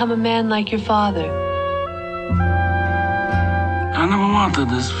going to become a man like your father. I never wanted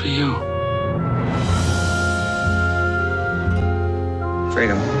this for you.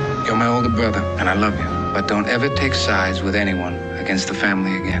 Freedom, you're my older brother, and I love you. But don't ever take sides with anyone against the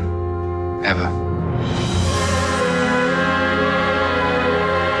family again. Ever.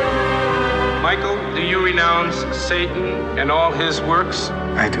 Michael, do you renounce Satan and all his works?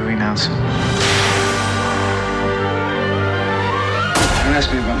 I do renounce him. Don't ask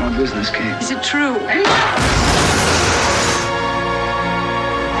me about my business, Kate. Is it true?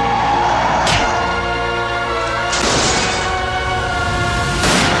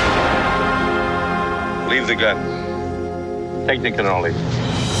 Leave the gun. Take the cannoli.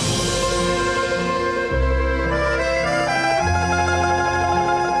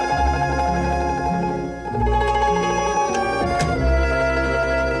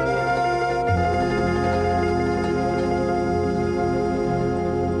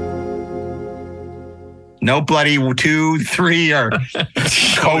 No bloody 2, 3, or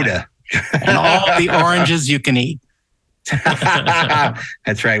coda. And all the oranges you can eat.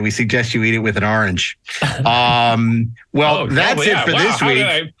 That's right. We suggest you eat it with an orange. That's it for this week.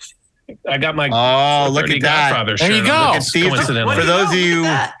 I got my look at that. Godfather there you shirt go. Steve, for those of you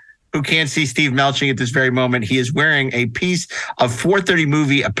who can't see Steve Melching at this very moment, he is wearing a piece of 430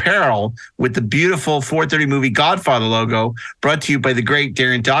 movie apparel with the beautiful 430 movie Godfather logo, brought to you by the great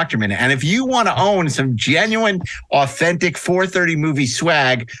Darren Doctorman. And if you want to own some genuine, authentic 430 movie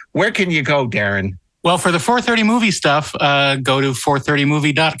swag, where can you go, Darren? Well, for the 430 movie stuff, go to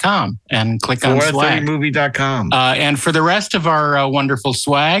 430movie.com and click on swag. 430movie.com. And for the rest of our wonderful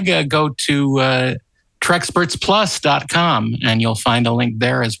swag, go to TrekSpertsPlus.com and you'll find a link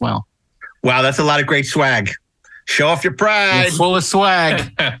there as well. Wow, that's a lot of great swag. Show off your pride. You're full of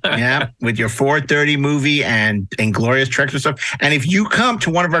swag. Yeah, with your 430 movie and Inglorious Treks and stuff. And if you come to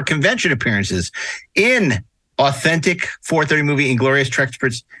one of our convention appearances in authentic 430 movie Inglorious Treks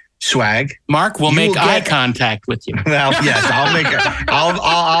swag, Mark will make eye contact with you. Well, yes, I'll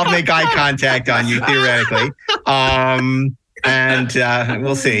make eye contact on you theoretically. And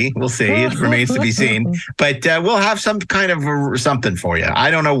we'll see. It remains to be seen. But we'll have some kind of something for you. I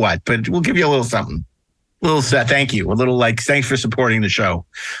don't know what, but we'll give you a little something. Thank you. A little thanks for supporting the show.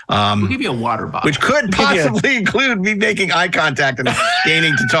 We'll give you a water bottle. Which could possibly include me making eye contact and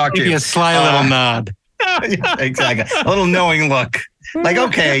gaining to talk to you. Give you a sly little nod. Yeah, exactly. A little knowing look. Like,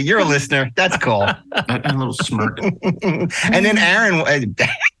 okay, you're a listener. That's cool. A little smirk. And then Aaron,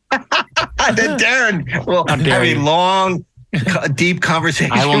 then Darren will have a long, deep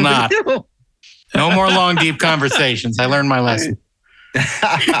conversation. I will not. No more long, deep conversations. I learned my lesson.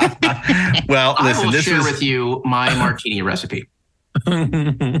 Well, listen, I will this share is with you my martini recipe.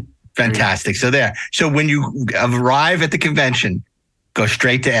 Fantastic. So when you arrive at the convention, go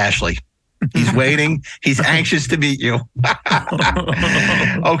straight to Ashley. He's waiting. He's anxious to meet you.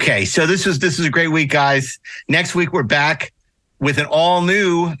 Okay, so this is a great week, guys. Next week we're back with an all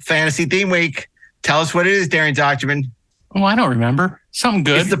new fantasy theme week. Tell us what it is, Darren Dochterman. Oh, I don't remember. Something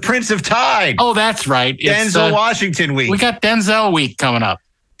good. It's the Prince of Tide. Oh, that's right. Denzel Washington week. We got Denzel week coming up.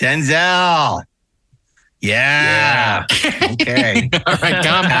 Denzel. Yeah. Okay. All right,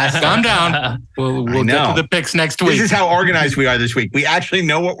 calm down. We'll get to the picks next week. This is how organized we are this week. We actually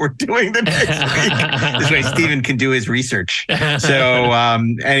know what we're doing the next week. This way Stephen can do his research. So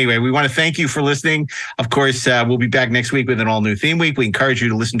anyway, we want to thank you for listening. Of course, we'll be back next week with an all new theme week. We encourage you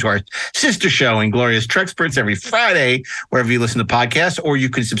to listen to our sister show, Inglorious Trexperts, every Friday, wherever you listen to podcasts, or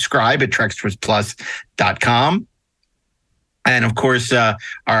you can subscribe at TrexpertsPlus.com. And of course, our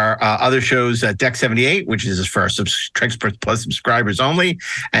other shows, Deck 78, which is for our Trexperts Plus subscribers only.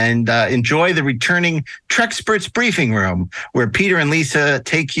 And enjoy the returning Trexperts Briefing Room, where Peter and Lisa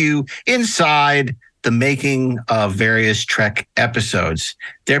take you inside the making of various Trek episodes.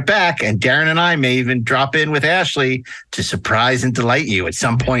 They're back, and Darren and I may even drop in with Ashley to surprise and delight you at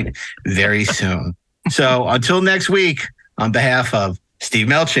some point very soon. So until next week, on behalf of Steve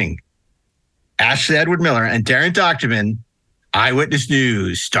Melching, Ashley Edward Miller, and Darren Dochterman, Eyewitness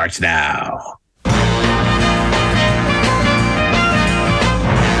News starts now.